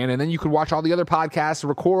on demand. And then you could watch all the other podcasts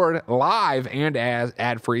record live and as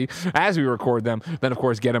ad-free as we record them. Then, of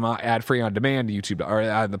course, get them ad-free on demand to YouTube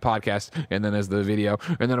or the podcast, and then as the video.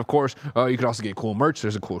 And then, of course, you could also get cool merch.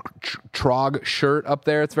 There's a cool Trog shirt up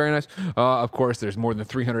there. It's very nice. Of course, there's more than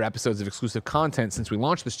 300 episodes of exclusive content since we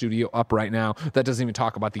launched the studio up right now. That doesn't even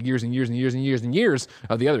talk about the years and years and years and years and years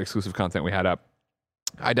of the other exclusive content we had up.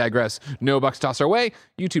 I digress. No bucks tossed our way.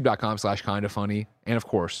 YouTube.com/kindoffunny, and of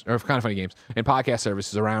course, or Kind of Funny Games and podcast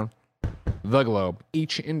services around the globe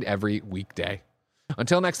each and every weekday.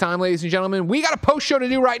 Until next time, ladies and gentlemen, we got a post show to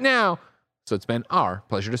do right now, so it's been our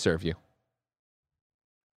pleasure to serve you.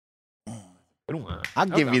 I'll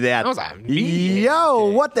give you that. Yo,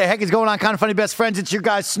 what the heck is going on, Kind of Funny best friends? It's your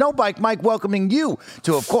guy, Snowbike Mike, welcoming you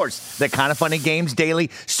to, of course, the Kind of Funny Games Daily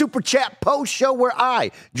Super Chat Post Show, where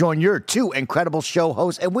I join your two incredible show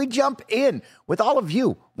hosts, and we jump in with all of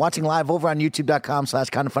you watching live over on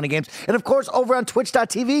youtube.com/kindoffunnygames, and of course over on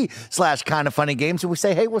twitch.tv/kindoffunnygames, and we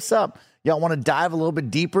say, hey, what's up? Y'all want to dive a little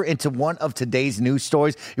bit deeper into one of today's news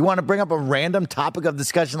stories? You want to bring up a random topic of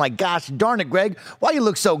discussion like, gosh, darn it, Greg, why you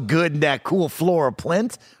look so good in that cool floral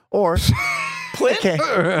plinth? Or Plint? Okay.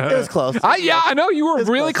 It was close. I know you were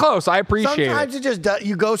really close. I appreciate it. Sometimes it just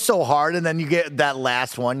you go so hard, and then you get that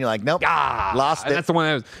last one. You're like, nope, lost it. That's the one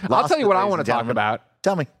that was. I'll tell you what I want to talk about.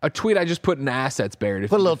 Tell me. A tweet I just put in Assets Buried.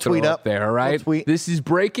 Put a little tweet up there, all right? This is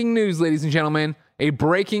breaking news, ladies and gentlemen. A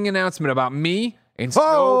breaking announcement about me and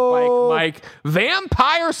Snowbike Mike.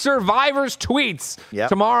 Vampire Survivors tweets. Yep.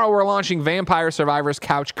 Tomorrow we're launching Vampire Survivors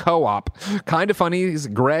Couch Co-op. Kind of Funny's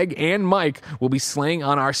Greg and Mike will be slaying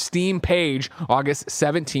on our Steam page August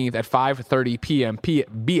 17th at 5:30 p.m.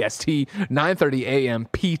 BST, 9:30 a.m.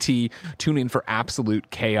 PT. Tune in for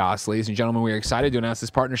absolute chaos. Ladies and gentlemen, we are excited to announce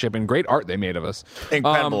this partnership, and great art they made of us.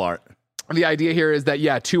 Incredible art. The idea here is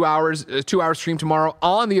that, 2 hours stream tomorrow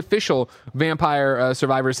on the official Vampire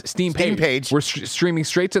Survivors Steam page. We're streaming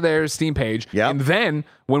straight to their Steam page. Yep. And then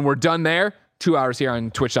when we're done there, 2 hours here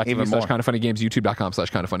on twitch.tv/kindoffunnygames,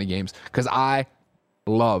 youtube.com/kindoffunnygames, because I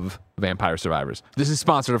love Vampire Survivors. This is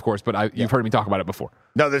sponsored, of course, but you've heard me talk about it before.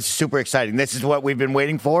 No, this is super exciting. This is what we've been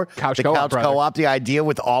waiting for. Couch Co-op, the idea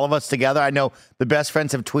with all of us together. I know the best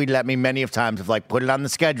friends have tweeted at me many of times of like, put it on the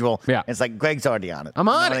schedule. Yeah. And it's like, Greg's already on it. I'm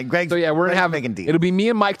on it. Like, Greg's, so yeah, we're going to have, making deals. It'll be me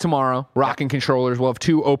and Mike tomorrow, rocking controllers. We'll have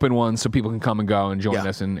 2 open ones so people can come and go and join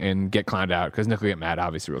us and get clowned out, because Nick will get mad,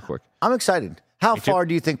 obviously, real quick. I'm excited. How far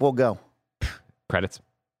do you think we'll go? Credits.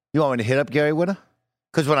 You want me to hit up Gary Whitta?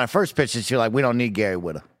 Because when I first pitched it, you're like, we don't need Gary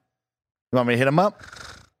Whitta. You want me to hit him up?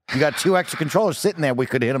 You got 2 extra controllers sitting there. We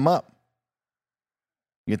could hit him up.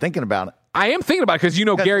 You're thinking about it. I am thinking about it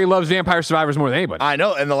because Gary loves Vampire Survivors more than anybody. I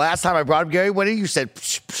know. And the last time I brought up Gary Whitta, you said,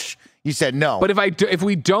 psh, psh. You said no. But if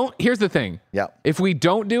we don't, here's the thing. Yeah. If we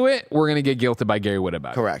don't do it, we're going to get guilted by Gary Whitta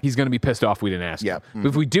about it. Correct. He's going to be pissed off we didn't ask him. But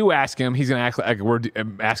if we do ask him, he's going to act like we're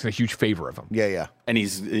asking a huge favor of him. Yeah. And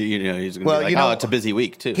he's going to be like, it's a busy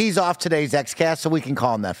week, too. He's off today's XCast, so we can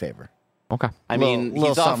call him that favor. Okay.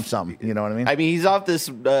 He's off something. You know what I mean? I mean, he's off this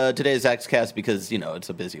today's XCast because, it's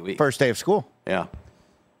a busy week. First day of school. Yeah.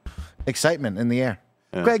 Excitement in the air.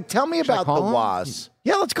 Yeah. Greg, tell me about the Waz.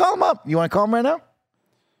 Yeah, let's call him up. You want to call him right now?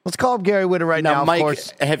 Let's call up Gary Whitta now, Mike, of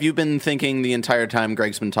course. Have you been thinking the entire time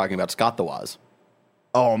Greg's been talking about Scott the Waz?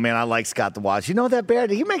 Oh, man, I like Scott the Waz. You know that, Bear?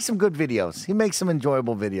 He makes some good videos. He makes some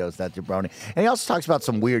enjoyable videos, that jabroni. And he also talks about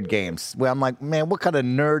some weird games where I'm like, man, what kind of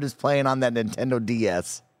nerd is playing on that Nintendo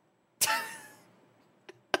DS?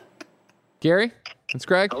 Gary, it's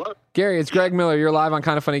Greg. Hello? Gary, it's Greg Miller. You're live on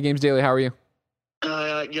Kind of Funny Games Daily. How are you?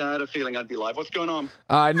 Yeah, I had a feeling I'd be live. What's going on?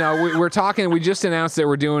 No, we're talking. We just announced that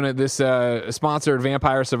we're doing this sponsored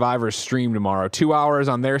Vampire Survivors stream tomorrow. 2 hours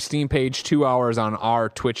on their Steam page, 2 hours on our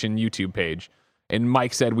Twitch and YouTube page. And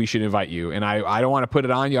Mike said we should invite you. And I don't want to put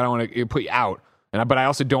it on you. I don't want to put you out. But I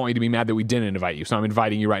also don't want you to be mad that we didn't invite you. So I'm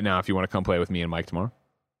inviting you right now if you want to come play with me and Mike tomorrow.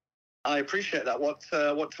 I appreciate that.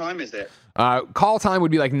 What time is it? Call time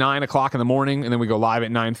would be like 9 o'clock in the morning, and then we go live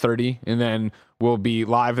at 9:30, and then we'll be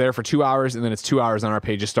live there for 2 hours, and then it's 2 hours on our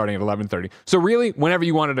pages starting at 11:30. So really, whenever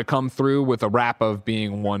you wanted to come through with a wrap of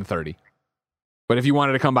being 1:30. But if you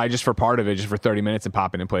wanted to come by just for part of it, just for 30 minutes and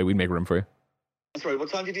pop in and play, we'd make room for you. Sorry,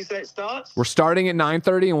 what time did you say it starts? We're starting at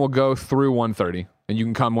 9:30, and we'll go through 1:30, and you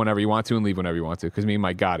can come whenever you want to and leave whenever you want to, because me and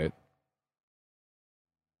Mike got it.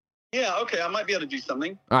 Yeah, okay, I might be able to do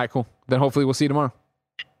something. All right, cool. Then hopefully we'll see you tomorrow.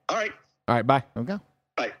 All right. All right, bye. There we go.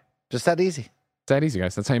 Bye. Just that easy. It's that easy,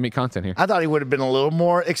 guys. That's how you make content here. I thought he would have been a little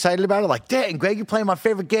more excited about it. Like, dang, Greg, you're playing my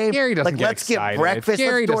favorite game. Gary doesn't like, get let's excited. Get breakfast.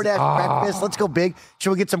 Gary let's DoorDash breakfast. Let's go big.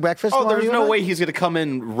 Should we get some breakfast? Oh, there's no way he's going to come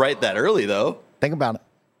in right that early, though. Think about it.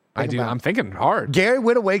 I'm thinking hard. Gary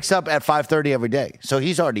Whitta wakes up at 5:30 every day, so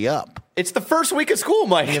he's already up. It's the first week of school,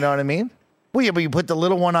 Mike. You know what I mean? Well, yeah, but you put the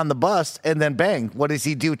little one on the bus, and then bang, what does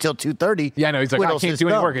he do till 2:30? Yeah, no, he's like, I can't do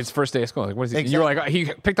any work. It's first day of school. Like, what is he? Exactly. You're like, he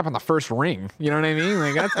picked up on the first ring. You know what I mean?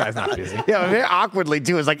 Like, that guy's not busy. Yeah, very awkwardly,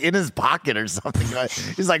 too. It's like in his pocket or something.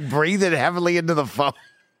 He's like breathing heavily into the phone.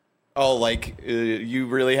 Oh, like, you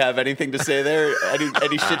really have anything to say there?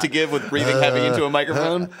 Any shit to give with breathing heavy into a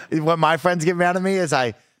microphone? What my friends get mad at me is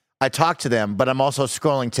I talk to them, but I'm also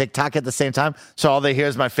scrolling TikTok at the same time, so all they hear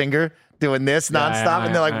is my finger doing this nonstop,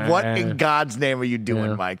 and they're like, what in God's name are you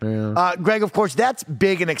doing, Mike? Yeah. Greg, of course, that's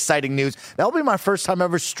big and exciting news. That'll be my first time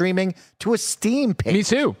ever streaming to a Steam page. Me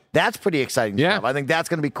too. That's pretty exciting stuff. I think that's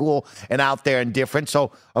going to be cool and out there and different.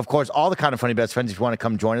 So, of course, all the Kind of Funny best friends, if you want to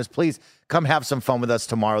come join us, please come have some fun with us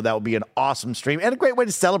tomorrow. That will be an awesome stream and a great way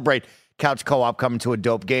to celebrate Couch Co-op coming to a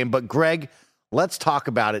dope game. But, Greg, let's talk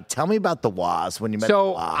about it. Tell me about the Waz when you met the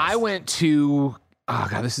Waz. So I went to, oh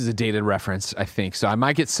God, this is a dated reference, I think. So I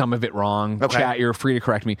might get some of it wrong. Okay. Chat, you're free to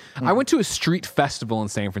correct me. I went to a street festival in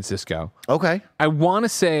San Francisco. Okay. I want to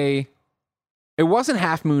say it wasn't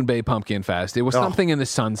Half Moon Bay Pumpkin Fest. It was something in the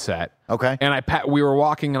Sunset. Okay. And we were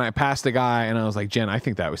walking, and I passed a guy, and I was like, Jen, I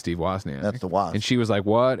think that was Steve Wozniak. That's the Waz. And she was like,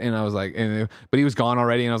 what? And I was like, but he was gone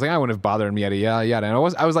already. And I was like, I wouldn't have bothered him yet. Yeah. And I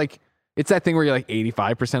was like, it's that thing where you're like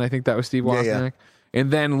 85%, I think that was Steve Wozniak. Yeah.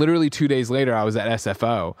 And then literally 2 days later, I was at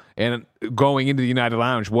SFO, and going into the United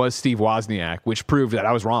Lounge was Steve Wozniak, which proved that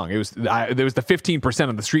I was wrong. There was the 15%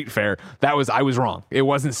 of the street fair. I was wrong. It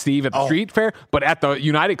wasn't Steve at the street fair, but at the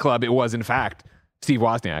United Club, it was in fact Steve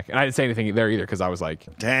Wozniak. And I didn't say anything there either because I was like,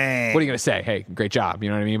 dang, what are you going to say? Hey, great job. You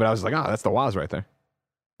know what I mean? But I was like, oh, that's the Woz right there.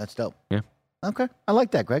 That's dope. Yeah. Okay. I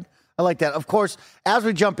like that, Greg. I like that. Of course, as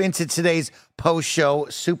we jump into today's post-show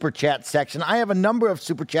super chat section, I have a number of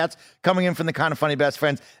super chats coming in from the Kind of Funny best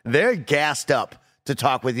friends. They're gassed up to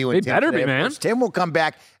talk with you. And They Tim better today. be, man. Course, Tim will come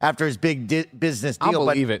back after his big business deal. I'll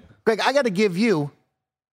believe it. Greg, I got to give you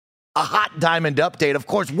a hot diamond update. Of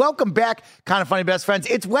course, welcome back, Kind of Funny best friends.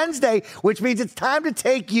 It's Wednesday, which means it's time to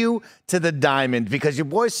take you to the diamond because your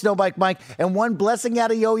boy Snowbike Mike and one blessing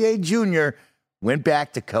out of Yo-Ye Jr. went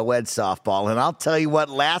back to co-ed softball. And I'll tell you what,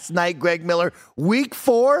 last night, Greg Miller, week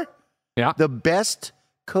 4, the best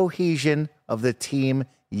cohesion of the team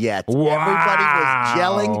yet. Wow. Everybody was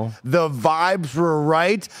gelling. The vibes were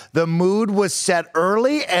right. The mood was set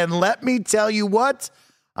early. And let me tell you what,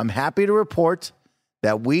 I'm happy to report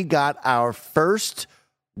that we got our first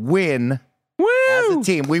win as a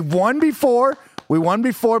team. We won before,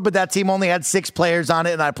 but that team only had 6 players on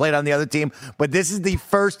it, and I played on the other team. But this is the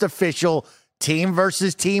first official team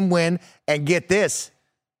versus team win, and get this,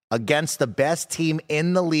 against the best team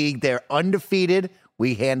in the league. They're undefeated.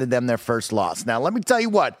 We handed them their first loss. Now, let me tell you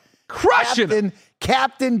what. Captain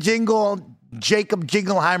Jacob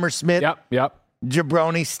Jingleheimer Smith. Yep.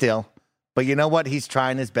 Jabroni still. But you know what? He's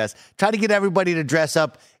trying his best. Try to get everybody to dress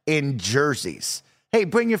up in jerseys. Hey,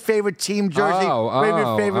 bring your favorite team jersey. Bring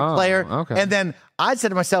your favorite player. Okay. And then I said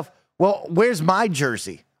to myself, well, where's my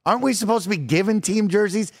jersey? Aren't we supposed to be giving team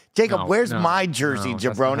jerseys? Jacob, where's my jersey,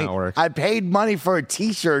 Jabroni? I paid money for a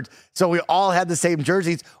T-shirt, so we all had the same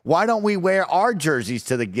jerseys. Why don't we wear our jerseys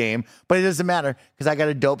to the game? But it doesn't matter because I got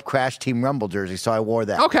a dope Crash Team Rumble jersey, so I wore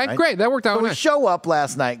that. Okay, right? great. That worked out. So we show up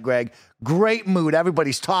last night, Greg. Great mood.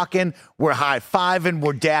 Everybody's talking. We're high-fiving.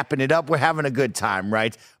 We're dapping it up. We're having a good time,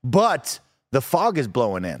 right? But the fog is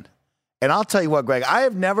blowing in. And I'll tell you what, Greg, I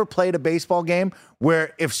have never played a baseball game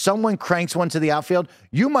where if someone cranks one to the outfield,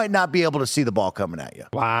 you might not be able to see the ball coming at you.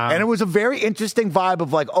 Wow. And it was a very interesting vibe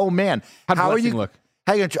of like, oh, man. How'd how are you look?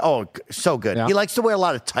 Oh, so good. Yeah. He likes to wear a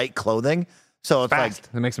lot of tight clothing. So it's fast.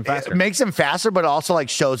 like it makes him faster. It makes him faster, but also like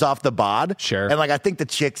shows off the bod. Sure. And like I think the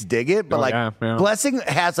chicks dig it, but Blessing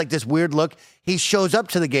has like this weird look. He shows up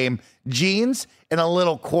to the game, jeans and a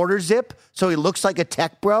little quarter zip, so he looks like a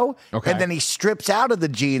tech bro. Okay. And then he strips out of the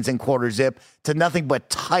jeans and quarter zip to nothing but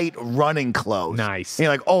tight running clothes. Nice. And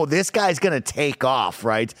you're like, oh, this guy's gonna take off,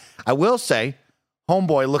 right? I will say,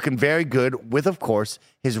 homeboy looking very good with, of course,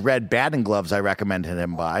 his red batting gloves I recommended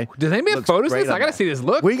him buy. Does anybody have photos of this? I got to see this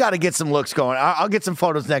look. We got to get some looks going. I'll get some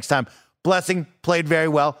photos next time. Blessing played very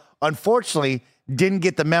well. Unfortunately, didn't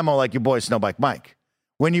get the memo like your boy Snowbike Mike.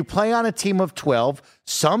 When you play on a team of 12,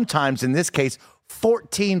 sometimes in this case,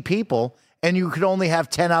 14 people, and you could only have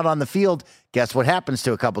 10 out on the field, guess what happens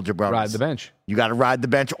to a couple jabronis? Ride the bench. You got to ride the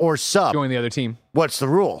bench or sub. Join the other team. What's the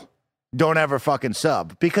rule? Don't ever fucking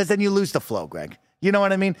sub, because then you lose the flow, Greg. You know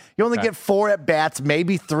what I mean? You only get 4 at-bats,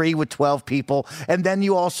 maybe 3 with 12 people, and then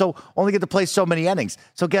you also only get to play so many innings.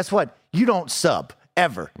 So guess what? You don't sub,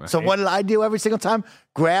 ever. Right. So what did I do every single time?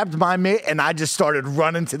 Grabbed my mitt, and I just started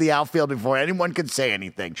running to the outfield before anyone could say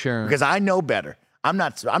anything. Sure. Because I know better. I'm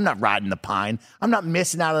not riding the pine. I'm not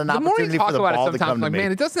missing out on an opportunity for the ball to come to me.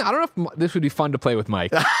 Man, it doesn't. I don't know if this would be fun to play with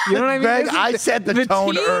Mike. You know what I mean? Greg, I set the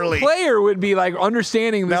tone early. The player would be like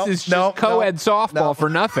understanding this is just co-ed softball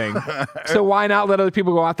for nothing. So why not let other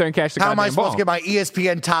people go out there and catch the goddamn ball? How am I supposed to get my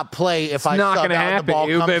ESPN top play if I not sub going to out happen. The ball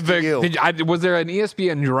comes to you? Was there an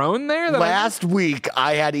ESPN drone there? Last week,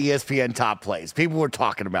 I had ESPN top plays. People were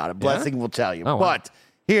talking about it. Blessing will tell you. Oh, but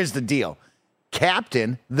here's the deal.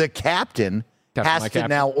 The captain has to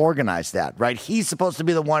now organize that, right? He's supposed to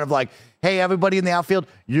be the one of like, hey, everybody in the outfield,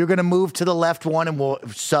 you're going to move to the left one and we'll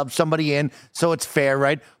sub somebody in so it's fair,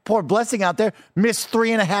 right? Poor Blessing out there missed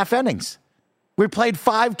 3.5 innings. We played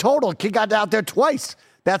 5 total. Kid got out there twice.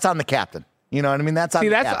 That's on the captain. You know what I mean? That's on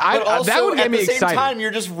the captain. But also, that would get me excited. At the same time,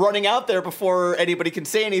 you're just running out there before anybody can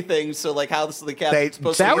say anything. So, like, how is the captain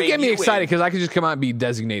supposed to That would get me excited because I could just come out and be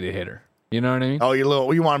designated hitter. You know what I mean? Oh,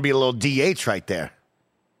 you want to be a little DH right there.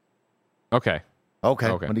 Okay. What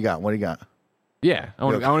do you got? Yeah, I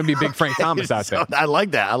want to be big Frank Thomas out there. I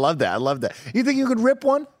like that. I love that. You think you could rip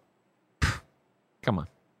one? Come on.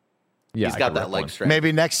 Yeah, he's got that leg strength.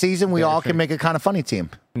 Maybe next season we all can make a kind of funny team.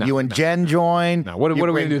 You and Jen join. No, what are we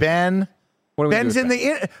going to do? Ben. Ben's in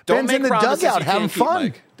the dugout having fun.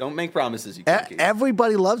 Mike. Don't make promises you can't keep.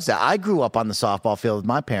 Everybody loves that. I grew up on the softball field with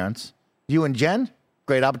my parents. You and Jen,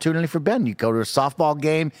 great opportunity for Ben. You go to a softball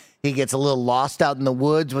game. He gets a little lost out in the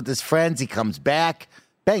woods with his friends. He comes back.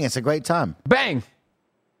 Bang, it's a great time. Bang,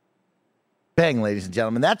 ladies and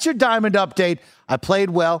gentlemen. That's your Diamond update. I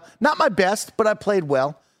played well. Not my best, but I played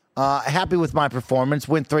well. Happy with my performance.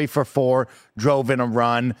 Went 3 for 4. Drove in a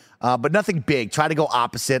run. But nothing big. Try to go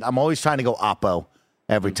opposite. I'm always trying to go oppo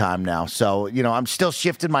every time now. So, I'm still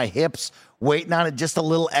shifting my hips, waiting on it just a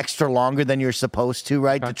little extra longer than you're supposed to,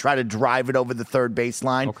 right? To try to drive it over the third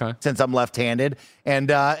baseline since I'm left-handed.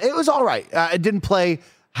 And it was all right. I didn't play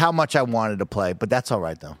how much I wanted to play, but that's all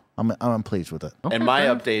right, though. I'm pleased with it. And my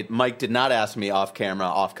update, Mike did not ask me off camera,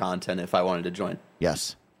 off content, if I wanted to join.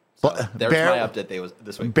 Yes. So there's my update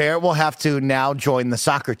this week. Barrett will have to now join the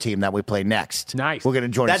soccer team that we play next. Nice. We're going to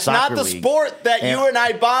join That's a soccer not the league. sport that you and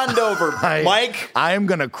I bond over, Mike. I am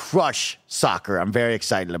going to crush soccer. I'm very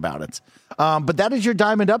excited about it. But that is your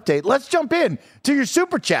Diamond update. Let's jump in to your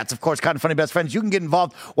super chats. Of course, Kind of Funny Best Friends. You can get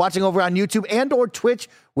involved watching over on YouTube and or Twitch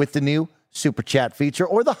with the new super chat feature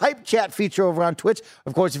or the hype chat feature over on Twitch.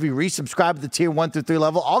 Of course, if you resubscribe to the tier 1 through 3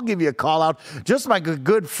 level, I'll give you a call out. Just like a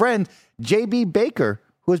good friend, JB Baker,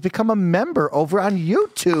 who has become a member over on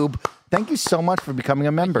YouTube. Thank you so much for becoming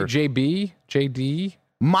a member. JB, JD,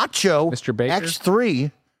 Macho, Mr. Baker,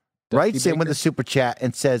 X3 writes in with a super chat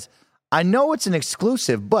and says, I know it's an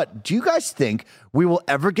exclusive, but do you guys think we will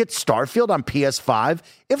ever get Starfield on PS5?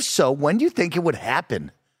 If so, when do you think it would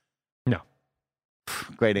happen? No.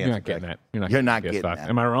 Great answer. You're not getting that. You're not getting that.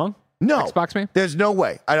 Am I wrong? No. Xbox man? There's no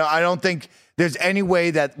way. I don't think there's any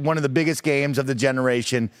way that one of the biggest games of the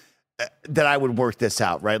generation that I would work this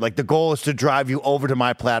out, right? Like the goal is to drive you over to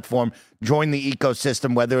my platform, join the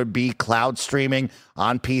ecosystem, whether it be cloud streaming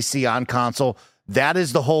on PC, on console. That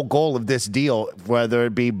is the whole goal of this deal, whether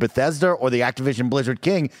it be Bethesda or the Activision Blizzard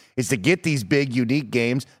King, is to get these big, unique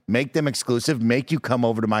games, make them exclusive, make you come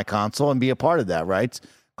over to my console and be a part of that, right?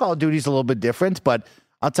 Call of Duty's a little bit different, but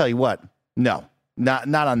I'll tell you what, no, not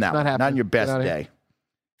on that one. Not on your best day.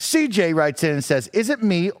 CJ writes in and says, is it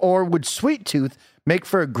me or would Sweet Tooth make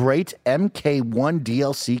for a great MK1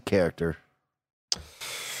 DLC character?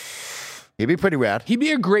 He'd be pretty rad. He'd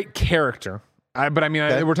be a great character. But I mean,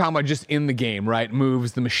 we're talking about just in the game, right?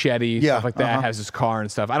 Moves the machete, stuff like that, has his car and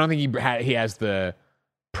stuff. I don't think he has the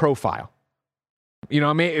profile.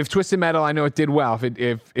 If Twisted Metal, I know it did well.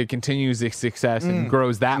 If it continues its success and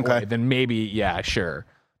grows that way, then maybe, yeah, sure.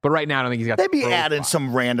 But right now, I don't think he's got They'd be adding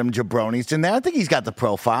some random jabronis in there. I think he's got the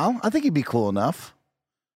profile. I think he'd be cool enough.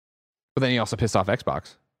 But then he also pissed off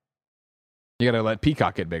Xbox. You got to let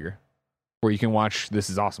Peacock get bigger, where you can watch This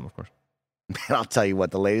Is Awesome, of course. And I'll tell you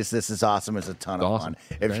what, the latest This Is Awesome is a ton of fun.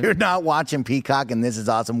 If you're not watching Peacock and This Is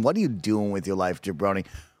Awesome, what are you doing with your life, jabroni?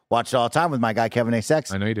 Watch it all the time with my guy, Kevin A.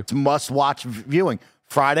 Sex. I know you do. It's must-watch viewing.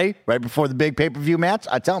 Friday, right before the big pay-per-view match,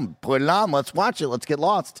 I tell him, put it on. Let's watch it. Let's get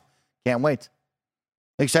lost. Can't wait.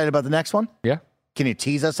 Excited about the next one? Yeah. Can you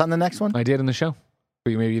tease us on the next one? I did in the show.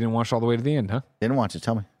 But maybe you didn't watch all the way to the end, huh? Didn't watch it.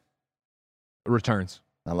 Tell me. Returns.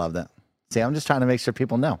 I love that. See, I'm just trying to make sure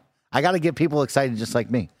people know. I got to get people excited just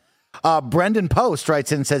like me. Brendan Post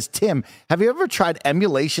writes in and says, Tim, have you ever tried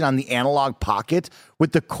emulation on the analog pocket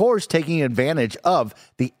with the cores taking advantage of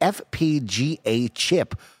the FPGA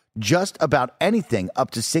chip? Just about anything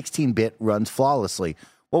up to 16-bit runs flawlessly.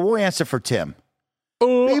 Well, we'll answer for Tim.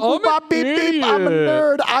 Beep, boop, beep, beep. I'm a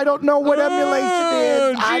nerd. I don't know what emulation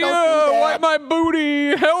is. I don't do that. Wipe my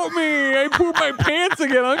booty. Help me. I pooped my pants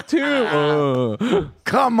again. I'm too.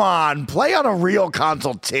 Come on. Play on a real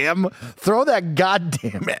console, Tim. Throw that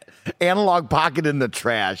goddamn analog pocket in the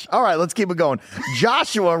trash. All right, let's keep it going.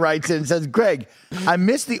 Joshua writes in and says, Greg, I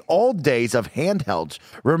miss the old days of handhelds.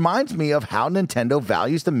 Reminds me of how Nintendo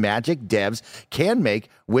values the magic devs can make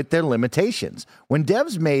with their limitations. When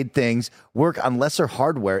devs made things work on lesser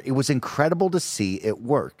hardware, it was incredible to see it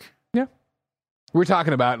work. Yeah. We're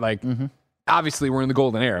talking about, obviously, we're in the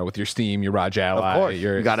golden era with your Steam, your ROG Ally. Of course.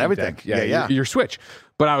 You got everything. Yeah. Your Switch.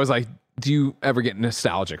 But I was like, do you ever get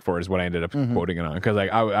nostalgic for it is what I ended up quoting it on. Because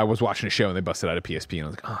I was watching a show and they busted out a PSP and I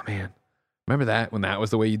was like, oh, man. Remember that? When that was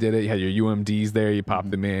the way you did it? You had your UMDs there. You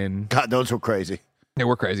popped them in. God, those were crazy. They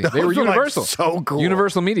were crazy. They were universal. So cool.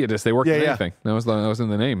 Universal Media Disc. They worked with anything. That was in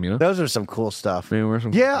the name, Those are some cool stuff.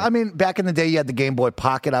 Yeah, I mean, back in the day, you had the Game Boy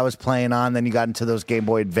Pocket I was playing on. Then you got into those Game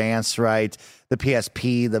Boy Advance, right? The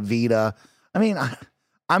PSP, the Vita. I mean,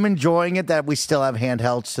 I'm enjoying it that we still have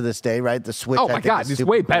handhelds to this day, right? The Switch. Oh, my God. It's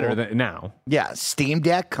way better than now. Yeah. Steam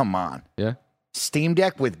Deck. Come on. Yeah. Steam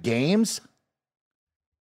Deck with games.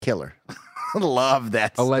 Killer. Love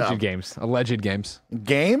that Alleged stuff. games. Alleged games.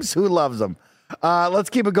 Games? Who loves them? Let's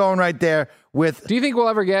keep it going right there with... Do you think we'll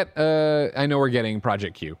ever get... I know we're getting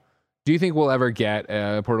Project Q. Do you think we'll ever get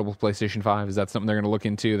a portable PlayStation 5? Is that something they're going to look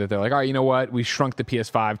into? That they're like, all right, you know what? We shrunk the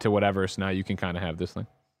PS5 to whatever, so now you can kind of have this thing.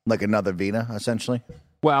 Like another Vita, essentially?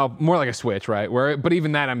 Well, more like a Switch, right? But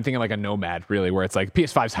even that, I'm thinking like a Nomad, really, where it's like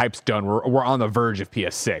PS5's hype's done. We're on the verge of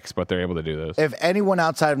PS6, but they're able to do this. If anyone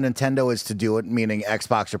outside of Nintendo is to do it, meaning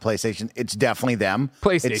Xbox or PlayStation, it's definitely them.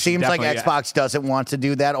 PlayStation, it seems like Xbox doesn't want to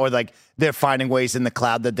do that, or like they're finding ways in the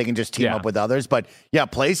cloud that they can just team up with others. But yeah,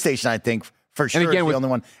 PlayStation, I think, for sure, is the only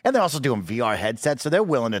one. And they're also doing VR headsets, so they're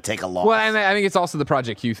willing to take a loss. Well, and I think it's also the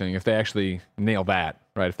Project Q thing, if they actually nail that,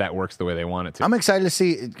 right? If that works the way they want it to. I'm excited to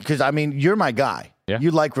see, because, I mean, you're my guy. Yeah.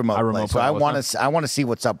 You like remote play, so play I want to see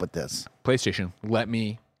what's up with this. PlayStation, let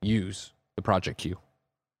me use the Project Q.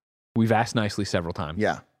 We've asked nicely several times.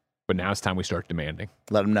 Yeah. But now it's time we start demanding.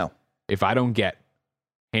 Let them know. If I don't get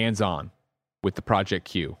hands-on with the Project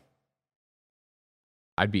Q,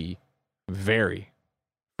 I'd be very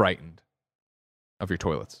frightened of your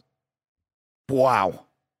toilets. Wow.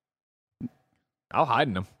 I'll hide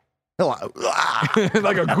in them.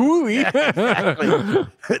 Like a ghoulie.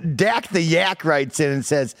 Dak the Yak writes in and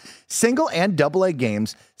says, single and AA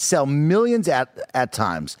games sell millions at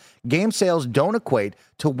times. Game sales don't equate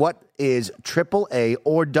to what is AAA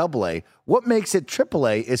or AA. What makes it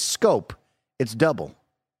AAA is scope. It's double.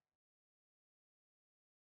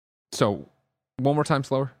 So, one more time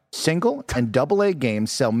slower. Single and AA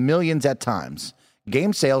games sell millions at times.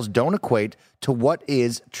 Game sales don't equate to what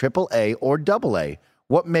is AAA or AA.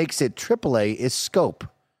 What makes it AAA is scope.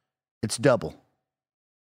 It's double.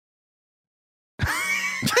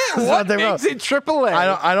 What makes it AAA?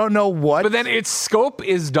 I don't know what. But then its scope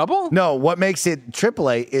is double? No, what makes it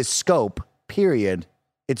AAA is scope, period.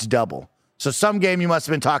 It's double. So some game you must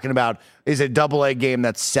have been talking about is a AA game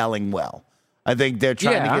that's selling well. I think they're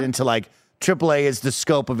trying to get into like AAA is the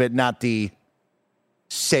scope of it, not the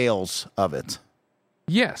sales of it.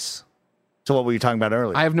 Yes. So what were you talking about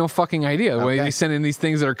earlier? I have no fucking idea. The way they send in these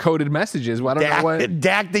things that are coded messages. Well, I don't know what.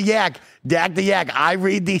 Dak the Yak. I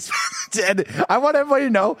read these. And I want everybody to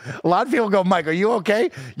know, a lot of people go, Mike, are you okay?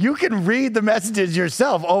 You can read the messages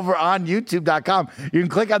yourself over on YouTube.com. You can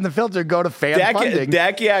click on the filter, go to fan funding.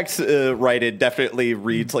 Dak Yak's it definitely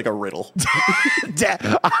reads like a riddle.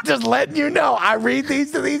 I'm just letting you know. I read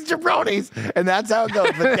these to these jabronis, and that's how it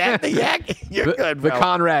goes. But Dak the Yak, you're good, bro. The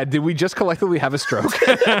Conrad, did we just collectively have a stroke?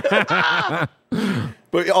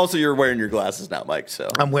 But also, you're wearing your glasses now, Mike. So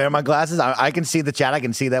I'm wearing my glasses. I can see the chat. I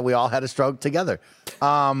can see that we all had a stroke together.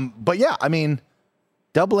 But yeah, I mean,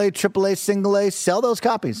 AA, AAA, single A, sell those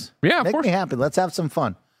copies. Yeah, of Make course. me happy. Let's have some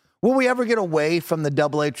fun. Will we ever get away from the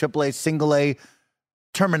AA, AAA, single A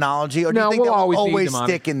terminology, or do you think we'll they'll always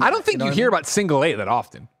stick in? I don't think you hear about single A that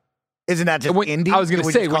often. Isn't that just indie? I was going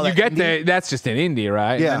to say, when you get there, that's just an indie,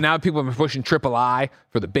 right? Yeah. And now people have been pushing III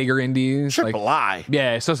for the bigger indies. Triple I.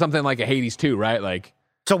 Yeah, so something like a Hades 2, right? Like.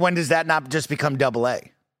 So when does that not just become AA?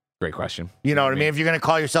 Great question. You know what I mean? If you're going to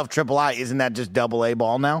call yourself AAA, isn't that just AA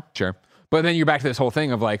ball now? Sure. But then you're back to this whole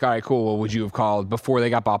thing of like, all right, cool. Well, would you have called, before they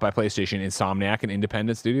got bought by PlayStation, Insomniac an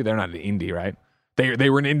independent studio? They're not an indie, right? They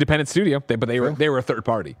were an independent studio, but they were a third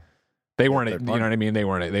party. They weren't, you know what I mean? They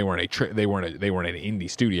weren't an indie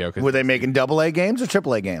studio. Were they making AA games or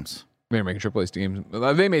AAA games? They were making AAA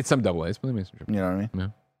games. They made some AA's, but they made some AAA. You know what I mean? Yeah.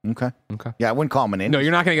 Okay. Yeah, I wouldn't call them an indie. No,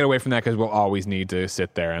 you're not going to get away from that because we'll always need to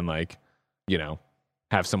sit there and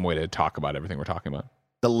have some way to talk about everything we're talking about.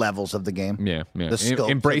 The levels of the game. Yeah. The scope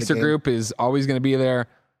Embracer Group is always going to be there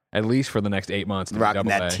at least for the next 8 months. Rocking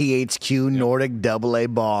that THQ Nordic AA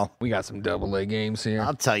ball. We got some AA games here.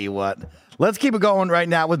 I'll tell you what. Let's keep it going right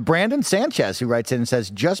now with Brandon Sanchez, who writes in and says,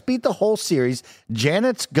 just beat the whole series.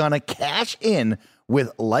 Janet's going to cash in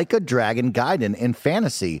with Like a Dragon Gaiden in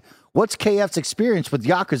fantasy. What's KF's experience with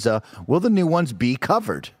Yakuza? Will the new ones be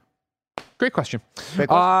covered? Great question.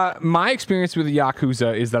 My experience with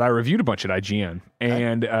Yakuza is that I reviewed a bunch at IGN,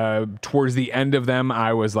 and towards the end of them,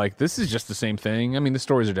 I was like, this is just the same thing. I mean, the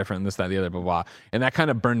stories are different, this, that, the other, blah, blah. And that kind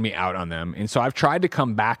of burned me out on them. And so I've tried to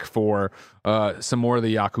come back for some more of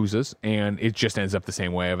the Yakuzas, and it just ends up the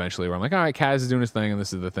same way eventually, where I'm like, all right, Kaz is doing his thing, and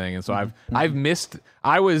this is the thing. And so I've missed,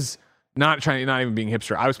 I was not even being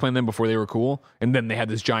hipster. I was playing them before they were cool, and then they had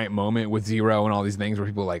this giant moment with Zero and all these things where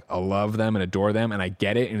people like love them and adore them, and I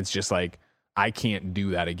get it, and it's just like, I can't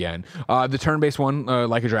do that again. The turn-based one,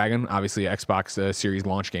 Like a Dragon, obviously Xbox Series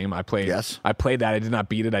launch game. I played that. I did not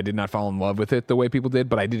beat it. I did not fall in love with it the way people did,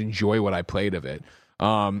 but I did enjoy what I played of it.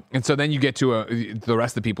 And so then you get to the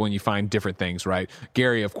rest of the people and you find different things, right?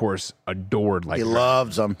 Gary, of course, adored Like a Dragon. He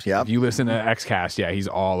loves them. Yeah. If you listen to XCast, yeah, he's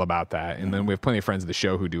all about that. And then we have plenty of friends of the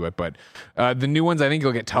show who do it. But the new ones, I think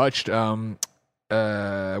you'll get touched.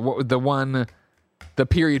 The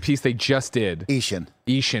period piece they just did. Ishin,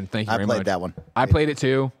 thank you very much. I played that one. I played it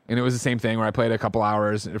too, and it was the same thing where I played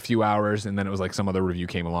a few hours, and then it was like some other review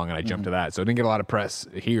came along, and I jumped to that. So I didn't get a lot of press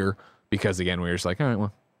here because, again, we were just like, all right,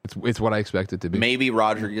 well, it's what I expect it to be. Maybe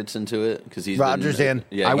Roger gets into it because Roger's in.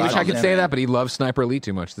 Yeah, I wish I could say that, but he loves Sniper Elite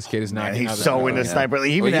too much. This kid is not. He's so into Sniper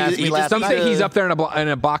Elite. He even asked me last night. Some say he's up there in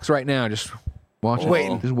a box right now, just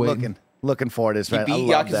watching. Just waiting. Looking forward to this. He beat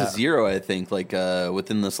Yakuza 0, I think,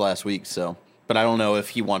 within this last week. So. But I don't know if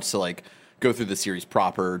he wants to go through the series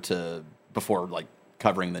proper before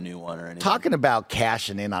covering the new one or anything. Talking about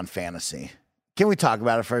cashing in on fantasy, can we talk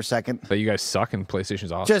about it for a second? That you guys suck and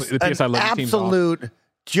PlayStation's off. Just the an absolute,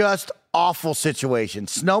 just awful situation.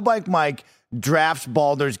 Snowbike Mike drafts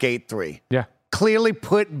Baldur's Gate 3. Yeah, clearly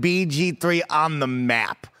put BG3 on the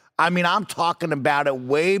map. I mean, I'm talking about it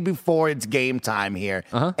way before it's game time here,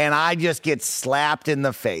 and I just get slapped in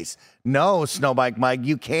the face. No, Snowbike Mike,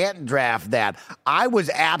 you can't draft that. I was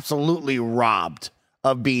absolutely robbed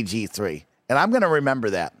of BG3, and I'm going to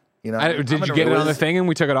remember that. You know, did you get it on the thing and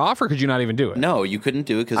we took it off, or could you not even do it? No, you couldn't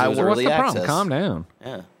do it because it was early access. Calm down.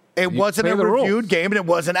 Yeah, it wasn't a reviewed game, and it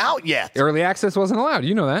wasn't out yet. Early access wasn't allowed.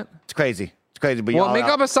 You know that. It's crazy. But make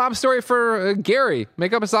up a sob story for Gary.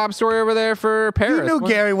 Make up a sob story over there for Paris. You knew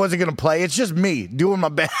Gary wasn't going to play. It's just me doing my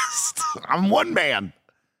best. I'm one man.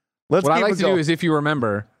 What I like to do is, if you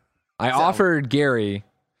remember, I offered Gary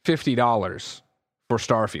 $50 for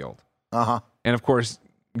Starfield. And of course,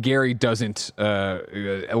 Gary doesn't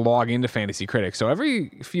log into Fantasy Critics. So every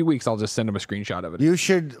few weeks, I'll just send him a screenshot of it. You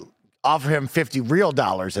should offer him $50 real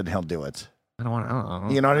dollars and he'll do it. I don't want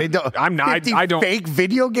to. You know what I mean? I'm not. I don't fake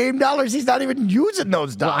video game dollars. He's not even using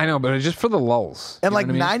those dollars. Well, I know, but it's just for the lulls. And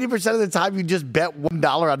 90% of the time, you just bet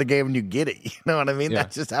 $1 on the game and you get it. You know what I mean? Yeah.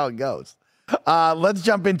 That's just how it goes. Let's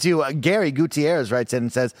jump into Gary Gutierrez writes in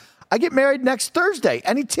and says, "I get married next Thursday.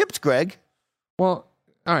 Any tips, Greg?" Well,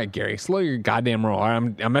 All right, Gary, slow your goddamn roll.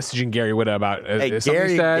 I'm messaging Gary Whitta about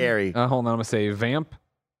Gary. Hold on, I'm gonna say vamp.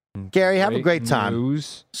 Gary, have a great time.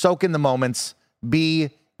 News. Soak in the moments. Be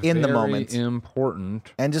in the moment.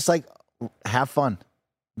 Important. And just like have fun.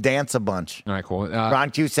 Dance a bunch. All right, cool. Ron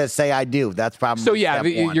Q says, "Say I do." That's probably so. Yeah,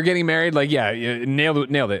 step one. You're getting married. Like, yeah, you nailed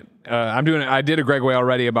it. I did a Greg Way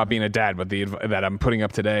already about being a dad, but that I'm putting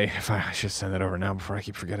up today. If I should send that over now before I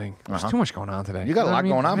keep forgetting. There's too much going on today. You got a lot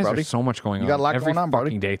going on, brody. There's so much going on. You got a lot Every going on,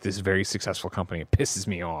 brody. fucking day at this very successful company, it pisses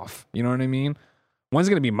me off. You know what I mean? When's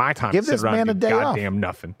it gonna be my time Give to this sit around man and a do day goddamn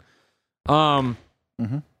nothing?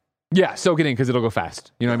 Yeah, soak it in because it'll go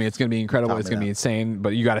fast. You know what I mean? It's going to be incredible. It's going to be insane.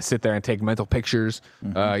 But you got to sit there and take mental pictures.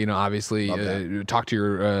 Obviously, talk to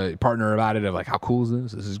your partner about it of like, how cool is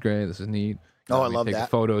this? This is great. This is neat. I love take that.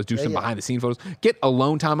 Photos, do some behind the scene photos. Get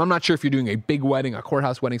alone time. I'm not sure if you're doing a big wedding, a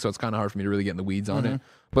courthouse wedding, so it's kind of hard for me to really get in the weeds on it.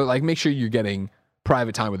 But like, make sure you're getting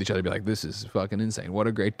private time with each other. Be like, this is fucking insane. What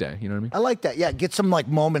a great day. You know what I mean? I like that. Yeah, get some like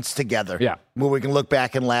moments together. Yeah, where we can look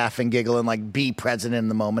back and laugh and giggle and like be present in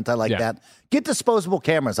the moment. I like that. Get disposable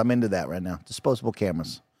cameras. I'm into that right now. Disposable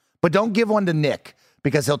cameras, but don't give one to Nick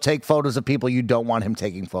because he'll take photos of people you don't want him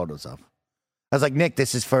taking photos of. I was like, Nick,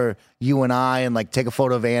 this is for you and I, and like take a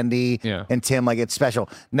photo of Andy and Tim. Like it's special.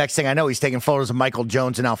 Next thing I know, he's taking photos of Michael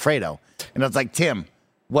Jones and Alfredo, and I was like, Tim.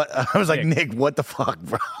 What I was like, Nick, what the fuck,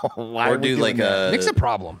 bro? Why or do like Nick's a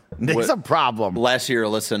problem. Nick's a problem. Last year,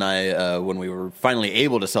 Alyssa and I, when we were finally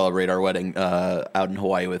able to celebrate our wedding out in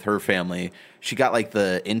Hawaii with her family, she got like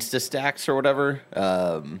the Insta Stacks or whatever,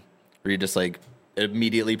 where you just like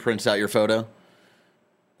immediately prints out your photo.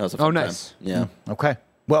 That was a fun nice. time. Yeah. Okay.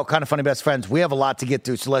 Well, kind of funny best friends. We have a lot to get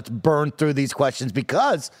through, so let's burn through these questions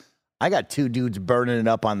because I got two dudes burning it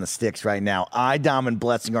up on the sticks right now. Dom and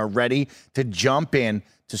Blessing are ready to jump in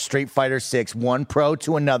to Street Fighter 6, one pro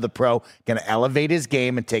to another pro, going to elevate his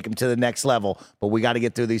game and take him to the next level. But we got to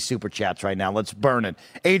get through these super chats right now. Let's burn it.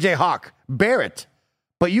 AJ Hawk, Barrett,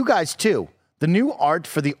 but you guys too. The new art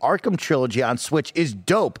for the Arkham trilogy on Switch is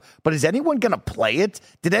dope, but is anyone going to play it?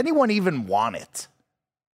 Did anyone even want it?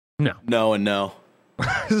 No. No and no.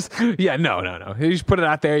 Yeah, no. You just put it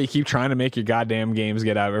out there. You keep trying to make your goddamn games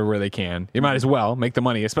get out everywhere they can. You might as well make the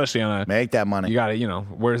money, especially on make that money. You got to,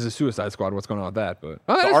 where's the Suicide Squad? What's going on with that? But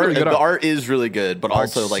the art is really good, but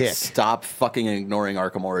Art's also like sick. stop fucking ignoring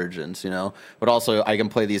Arkham Origins, But also, I can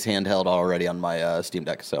play these handheld already on my Steam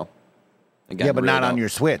Deck. So again, but not on your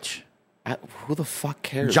Switch. Who the fuck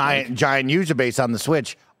cares? Giant user base on the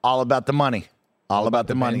Switch. All about the money. All about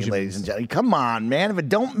the money, ladies and gentlemen. Come on, man. If it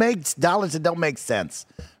don't make dollars, it don't make sense.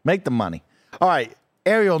 Make the money. All right.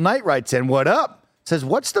 Ariel Knight writes in, what up? Says,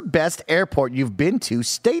 what's the best airport you've been to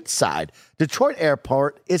stateside? Detroit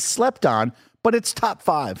Airport is slept on, but it's top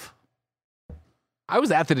 5. I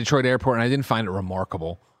was at the Detroit Airport, and I didn't find it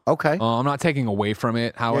remarkable. Okay. I'm not taking away from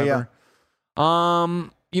it, however.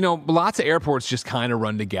 Lots of airports just kind of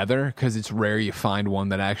run together because it's rare you find one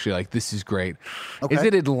that actually like, this is great. Okay. Is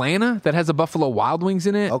it Atlanta that has a Buffalo Wild Wings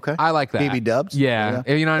in it? Okay. I like that. BB Dubs. Yeah.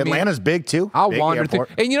 You know what I mean? Atlanta's big too. I'll big wander airport.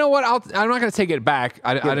 through. And you know what? I'm not going to take it back.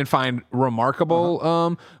 I didn't find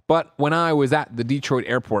remarkable. But when I was at the Detroit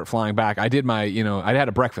airport flying back, I did I had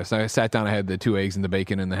a breakfast. I sat down. I had the 2 eggs and the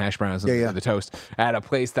bacon and the hash browns and the toast at a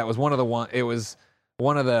place that was one of the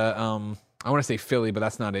I want to say Philly, but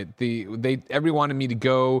that's not it. Everybody wanted me to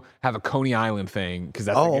go have a Coney Island thing because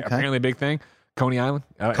that's apparently a big thing. Coney Island?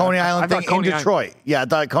 Coney Island thing in Detroit. Yeah, I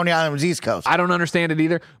thought Coney Island was East Coast. I don't understand it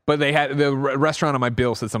either, but they had the restaurant on my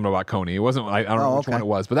bill said something about Coney. It wasn't. I don't know which one it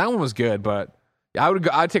was, but that one was good. But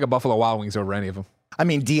I'd take a Buffalo Wild Wings over any of them. I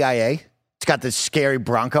mean, DIA. It's got this scary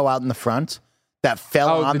Bronco out in the front that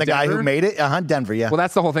fell on the guy who made it. Denver, yeah. Well,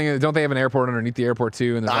 that's the whole thing. Don't they have an airport underneath the airport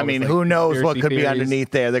too? And I mean, who knows what could be underneath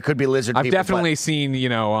there? There could be lizard people. I've definitely seen,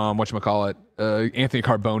 whatchamacallit, Anthony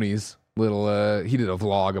Carbone's little, he did a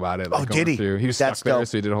vlog about it. Like, did he? He was stuck there,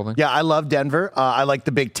 so he did a whole thing. Yeah, I love Denver. I like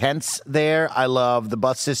the big tents there. I love the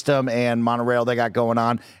bus system and monorail they got going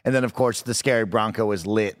on. And then, of course, the scary Bronco is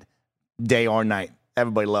lit day or night.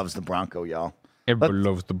 Everybody loves the Bronco, y'all. Everybody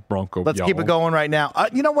loves the Bronco. Let's keep it going right now.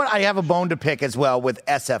 You know what? I have a bone to pick as well with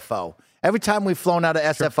SFO. Every time we've flown out of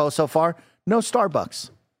SFO so far, no Starbucks.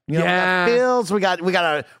 We got Bills. We got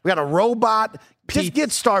a robot. Just get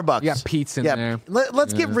Starbucks. You got Pete's in there.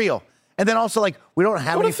 Let's get real. And then also, like, we don't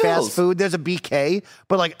have any fast food. There's a BK.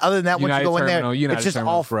 But, like, other than that, once you go in there, it's just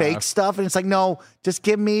all fake stuff. And it's like, no, just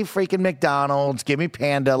give me freaking McDonald's. Give me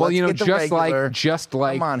Panda. Well, Let's get the regular. Just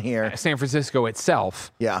like come on here. San Francisco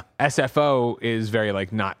itself, SFO is very,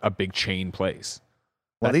 like, not a big chain place.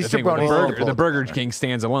 Well, these jabronis the Burger King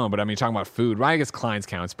stands alone, but I mean, talking about food, right? I guess Klein's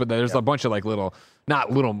counts, but there's a bunch of like little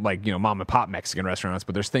not little like mom and pop Mexican restaurants,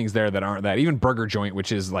 but there's things there that aren't that. Even Burger Joint,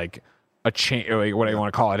 which is like a chain, or like what I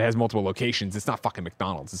want to call it, has multiple locations. It's not fucking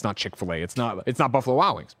McDonald's. It's not Chick-fil-A. It's not Buffalo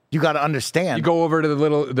Wild Wings. You got to understand. You go over to the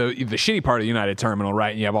shitty part of the United Terminal,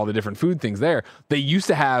 right? And you have all the different food things there. They used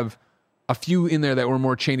to have a few in there that were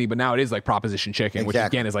more chainy, but now it is like Proposition Chicken, which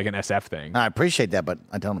again is like an SF thing. I appreciate that, but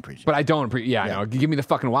I don't appreciate it. But I don't appreciate I know. Give me the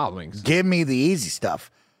fucking Wild Wings. Give me the easy stuff.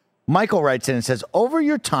 Michael writes in and says, over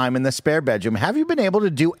your time in the spare bedroom, have you been able to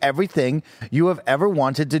do everything you have ever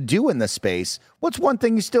wanted to do in the space? What's one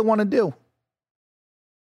thing you still want to do?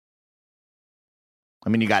 I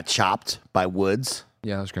mean, you got chopped by Woods.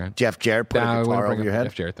 Yeah, that was great. Jeff Jarrett put a guitar over your head.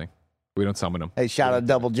 Jeff Jarrett thing. We don't summon him. Hey, shout out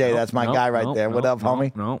Double J. That's my guy right there. What up,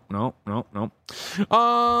 homie? No.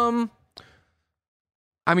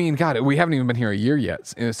 I mean, God, we haven't even been here a year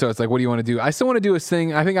yet. So it's like, what do you want to do? I still want to do a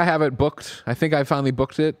thing. I think I have it booked. I think I finally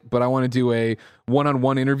booked it, but I want to do a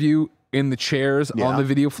one-on-one interview in the chairs on the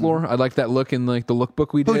video floor. I'd like that look in like the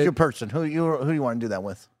lookbook we did. Who's your person? Who do you want to do that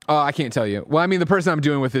with? I can't tell you. Well, I mean, the person I'm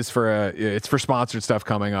doing with is it's for sponsored stuff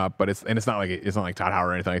coming up, but it's not like Todd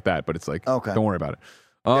Howard or anything like that. But it's like, don't worry about it.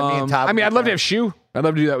 I mean, I'd love to have Shu. I'd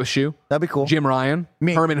love to do that with Shu. That'd be cool. Jim Ryan,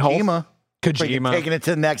 Herman Hulse, Kojima, taking it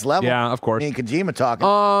to the next level. Yeah, of course. Me and Kojima talking.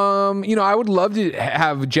 I would love to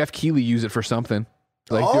have Jeff Keighley use it for something,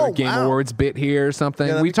 like do a Game Awards bit here or something.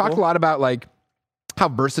 Yeah, we talked a lot about like how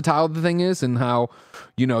versatile the thing is and how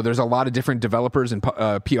there's a lot of different developers and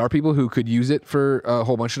PR people who could use it for a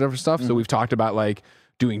whole bunch of different stuff. So we've talked about like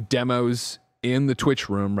doing demos in the Twitch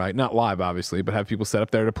room, right? Not live, obviously, but have people set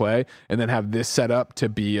up there to play and then have this set up to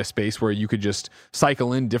be a space where you could just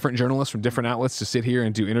cycle in different journalists from different outlets to sit here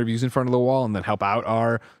and do interviews in front of the wall and then help out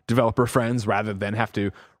our developer friends rather than have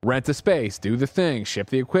to rent a space, do the thing,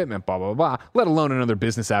 ship the equipment, blah, blah, blah, let alone another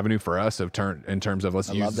business avenue for us in terms of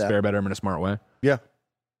let's use the spare bedroom in a smart way. Yeah.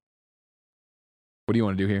 What do you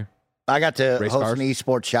want to do here? I got to host an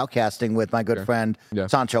esports shoutcasting with my good friend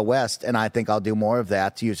Sancho West, and I think I'll do more of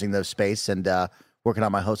that using the space and working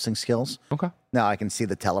on my hosting skills. Okay. Now I can see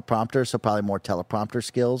the teleprompter, so probably more teleprompter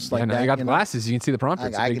skills. Like now you got the glasses, you can see the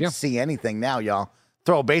prompter. I can see anything now, y'all.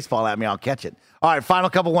 Throw a baseball at me, I'll catch it. All right, final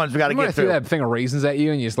couple ones we got to get through. That thing of raisins at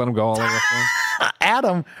you and you just let them go all over the floor.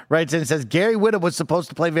 Adam writes in and says, Gary Whitta was supposed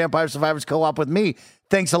to play Vampire Survivors co-op with me.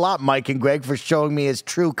 Thanks a lot, Mike and Greg, for showing me his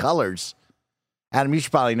true colors. Adam, you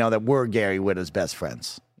should probably know that we're Gary Whitta's best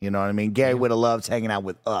friends. You know what I mean? Gary Whitta loves hanging out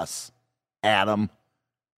with us. Adam.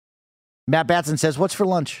 Matt Batson says, what's for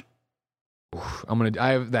lunch?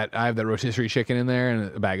 I have that rotisserie chicken in there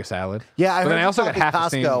and a bag of salad. Yeah, but then I also got half a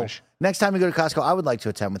sandwich. Next time we go to Costco, I would like to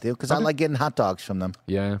attend with you because I like getting hot dogs from them.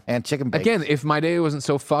 Yeah. And chicken bacon. Again, if my day wasn't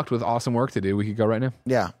so fucked with awesome work to do, we could go right now.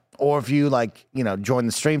 Yeah. Or if you join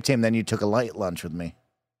the stream team, then you took a light lunch with me.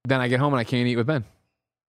 Then I get home and I can't eat with Ben.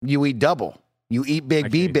 You eat double. You eat big,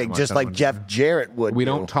 be big, just like Jeff Jarrett would. We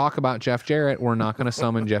don't talk about Jeff Jarrett. We're not going to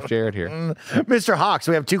summon Jeff Jarrett here. Mr. Hawks,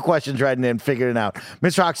 we have 2 questions writing in, figuring it out.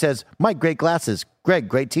 Mr. Hawks says, Mike, great glasses. Greg,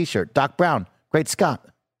 great T-shirt. Doc Brown, great Scott.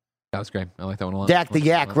 That was great. I like that one a lot. Dak the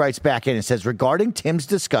Yak writes back in and says, regarding Tim's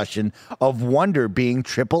discussion of Wonder being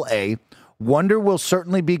AAA, Wonder will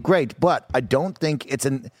certainly be great, but I don't think it's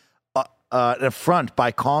an affront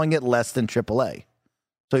by calling it less than AAA.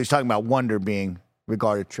 So he's talking about Wonder being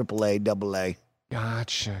regarded AAA, AA.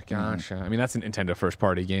 Gotcha. I mean, that's a Nintendo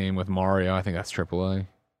first-party game with Mario. I think that's AAA.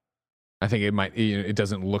 I think it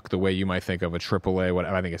doesn't look the way you might think of a AAA.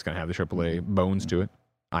 Whatever. I think it's going to have the AAA bones to it.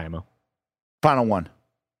 IMO. Final one.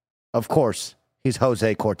 Of course, he's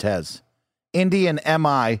Jose Cortez. Indy and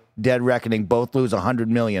MI, Dead Reckoning, both lose $100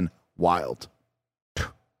 million. Wild.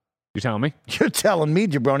 You're telling me? You're telling me,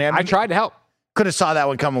 jabroni. I tried to help. Could have saw that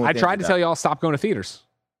one coming. I tried to tell y'all stop going to theaters,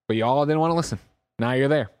 but y'all didn't want to listen. Now you're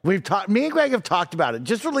there. Me and Greg have talked about it.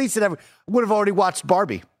 Just release it. Would have already watched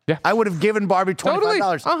Barbie. Yeah. I would have given Barbie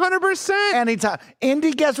 $25. 100%. Anytime.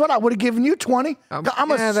 Indy, guess what? I would have given you 20. I'm a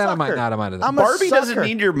sucker. That I might not. Barbie doesn't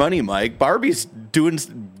need your money, Mike. Barbie's doing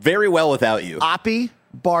very well without you. Oppie,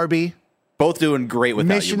 Barbie. Both doing great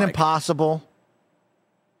without Mission you, Mike. Impossible.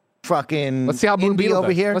 Fucking Let's see how Blue Beetle over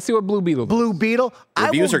does. here. Let's see what Blue Beetle does. Blue Beetle.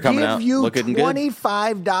 Reviews are coming out. out. I will give you Looking good.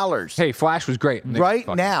 $25. Hey, Flash was great. Right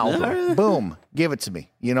now. Boom. Give it to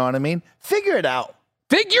me. You know what I mean? Figure it out.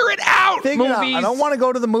 Figure it out, Figure it out. movies. I don't want to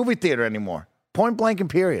go to the movie theater anymore. Point blank and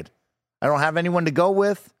period. I don't have anyone to go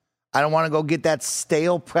with. I don't want to go get that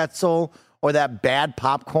stale pretzel or that bad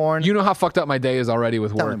popcorn. You know how fucked up my day is already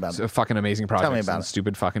with Tell work. me about it. Fucking amazing projects. Tell me about and it.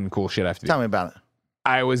 Stupid fucking cool shit I have to do. Tell me about it.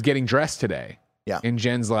 I was getting dressed today. Yeah. And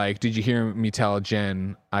Jen's like, did you hear me tell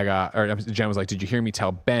Jen Jen was like, did you hear me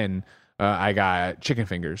tell Ben I got chicken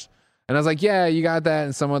fingers? And I was like, yeah, you got that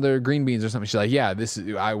and some other green beans or something. She's like, yeah,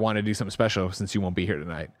 I want to do something special since you won't be here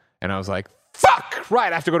tonight. And I was like, fuck,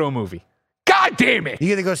 right, I have to go to a movie. God damn it. You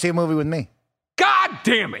got to go see a movie with me. God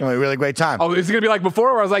damn it. A really great time. Oh, is it going to be like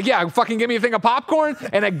before where I was like, yeah, fucking give me a thing of popcorn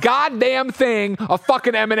and a goddamn thing of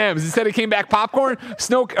fucking M&Ms. Instead it came back popcorn,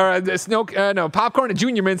 popcorn and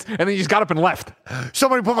Junior Mints, and then you just got up and left.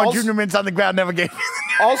 Somebody put my Junior Mints on the ground, never gave me.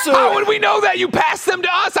 Also, how would we know that? You passed them to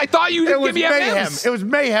us. I thought you didn't give me M&Ms. It was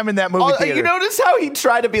mayhem in that movie theater. You notice how he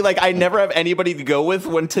tried to be like, I never have anybody to go with,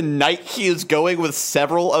 when tonight he is going with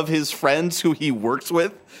several of his friends who he works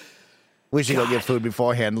with? We should go get food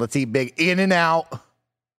beforehand. Let's eat big. In and out.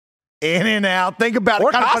 In and out. Think about it.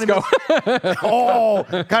 Or Costco.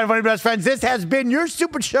 Kind of funny, best friends. This has been your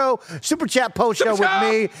Super Chat Post Show with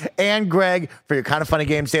me and Greg for your Kind of Funny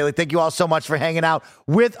Games Daily. Thank you all so much for hanging out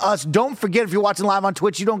with us. Don't forget, if you're watching live on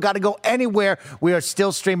Twitch, you don't got to go anywhere. We are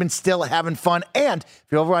still streaming, still having fun. And if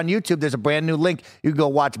you're over on YouTube, there's a brand new link. You can go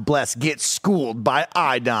watch Bless get schooled by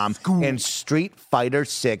IDOM in Street Fighter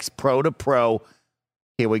 6 Pro to Pro.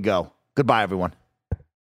 Here we go. Goodbye, everyone.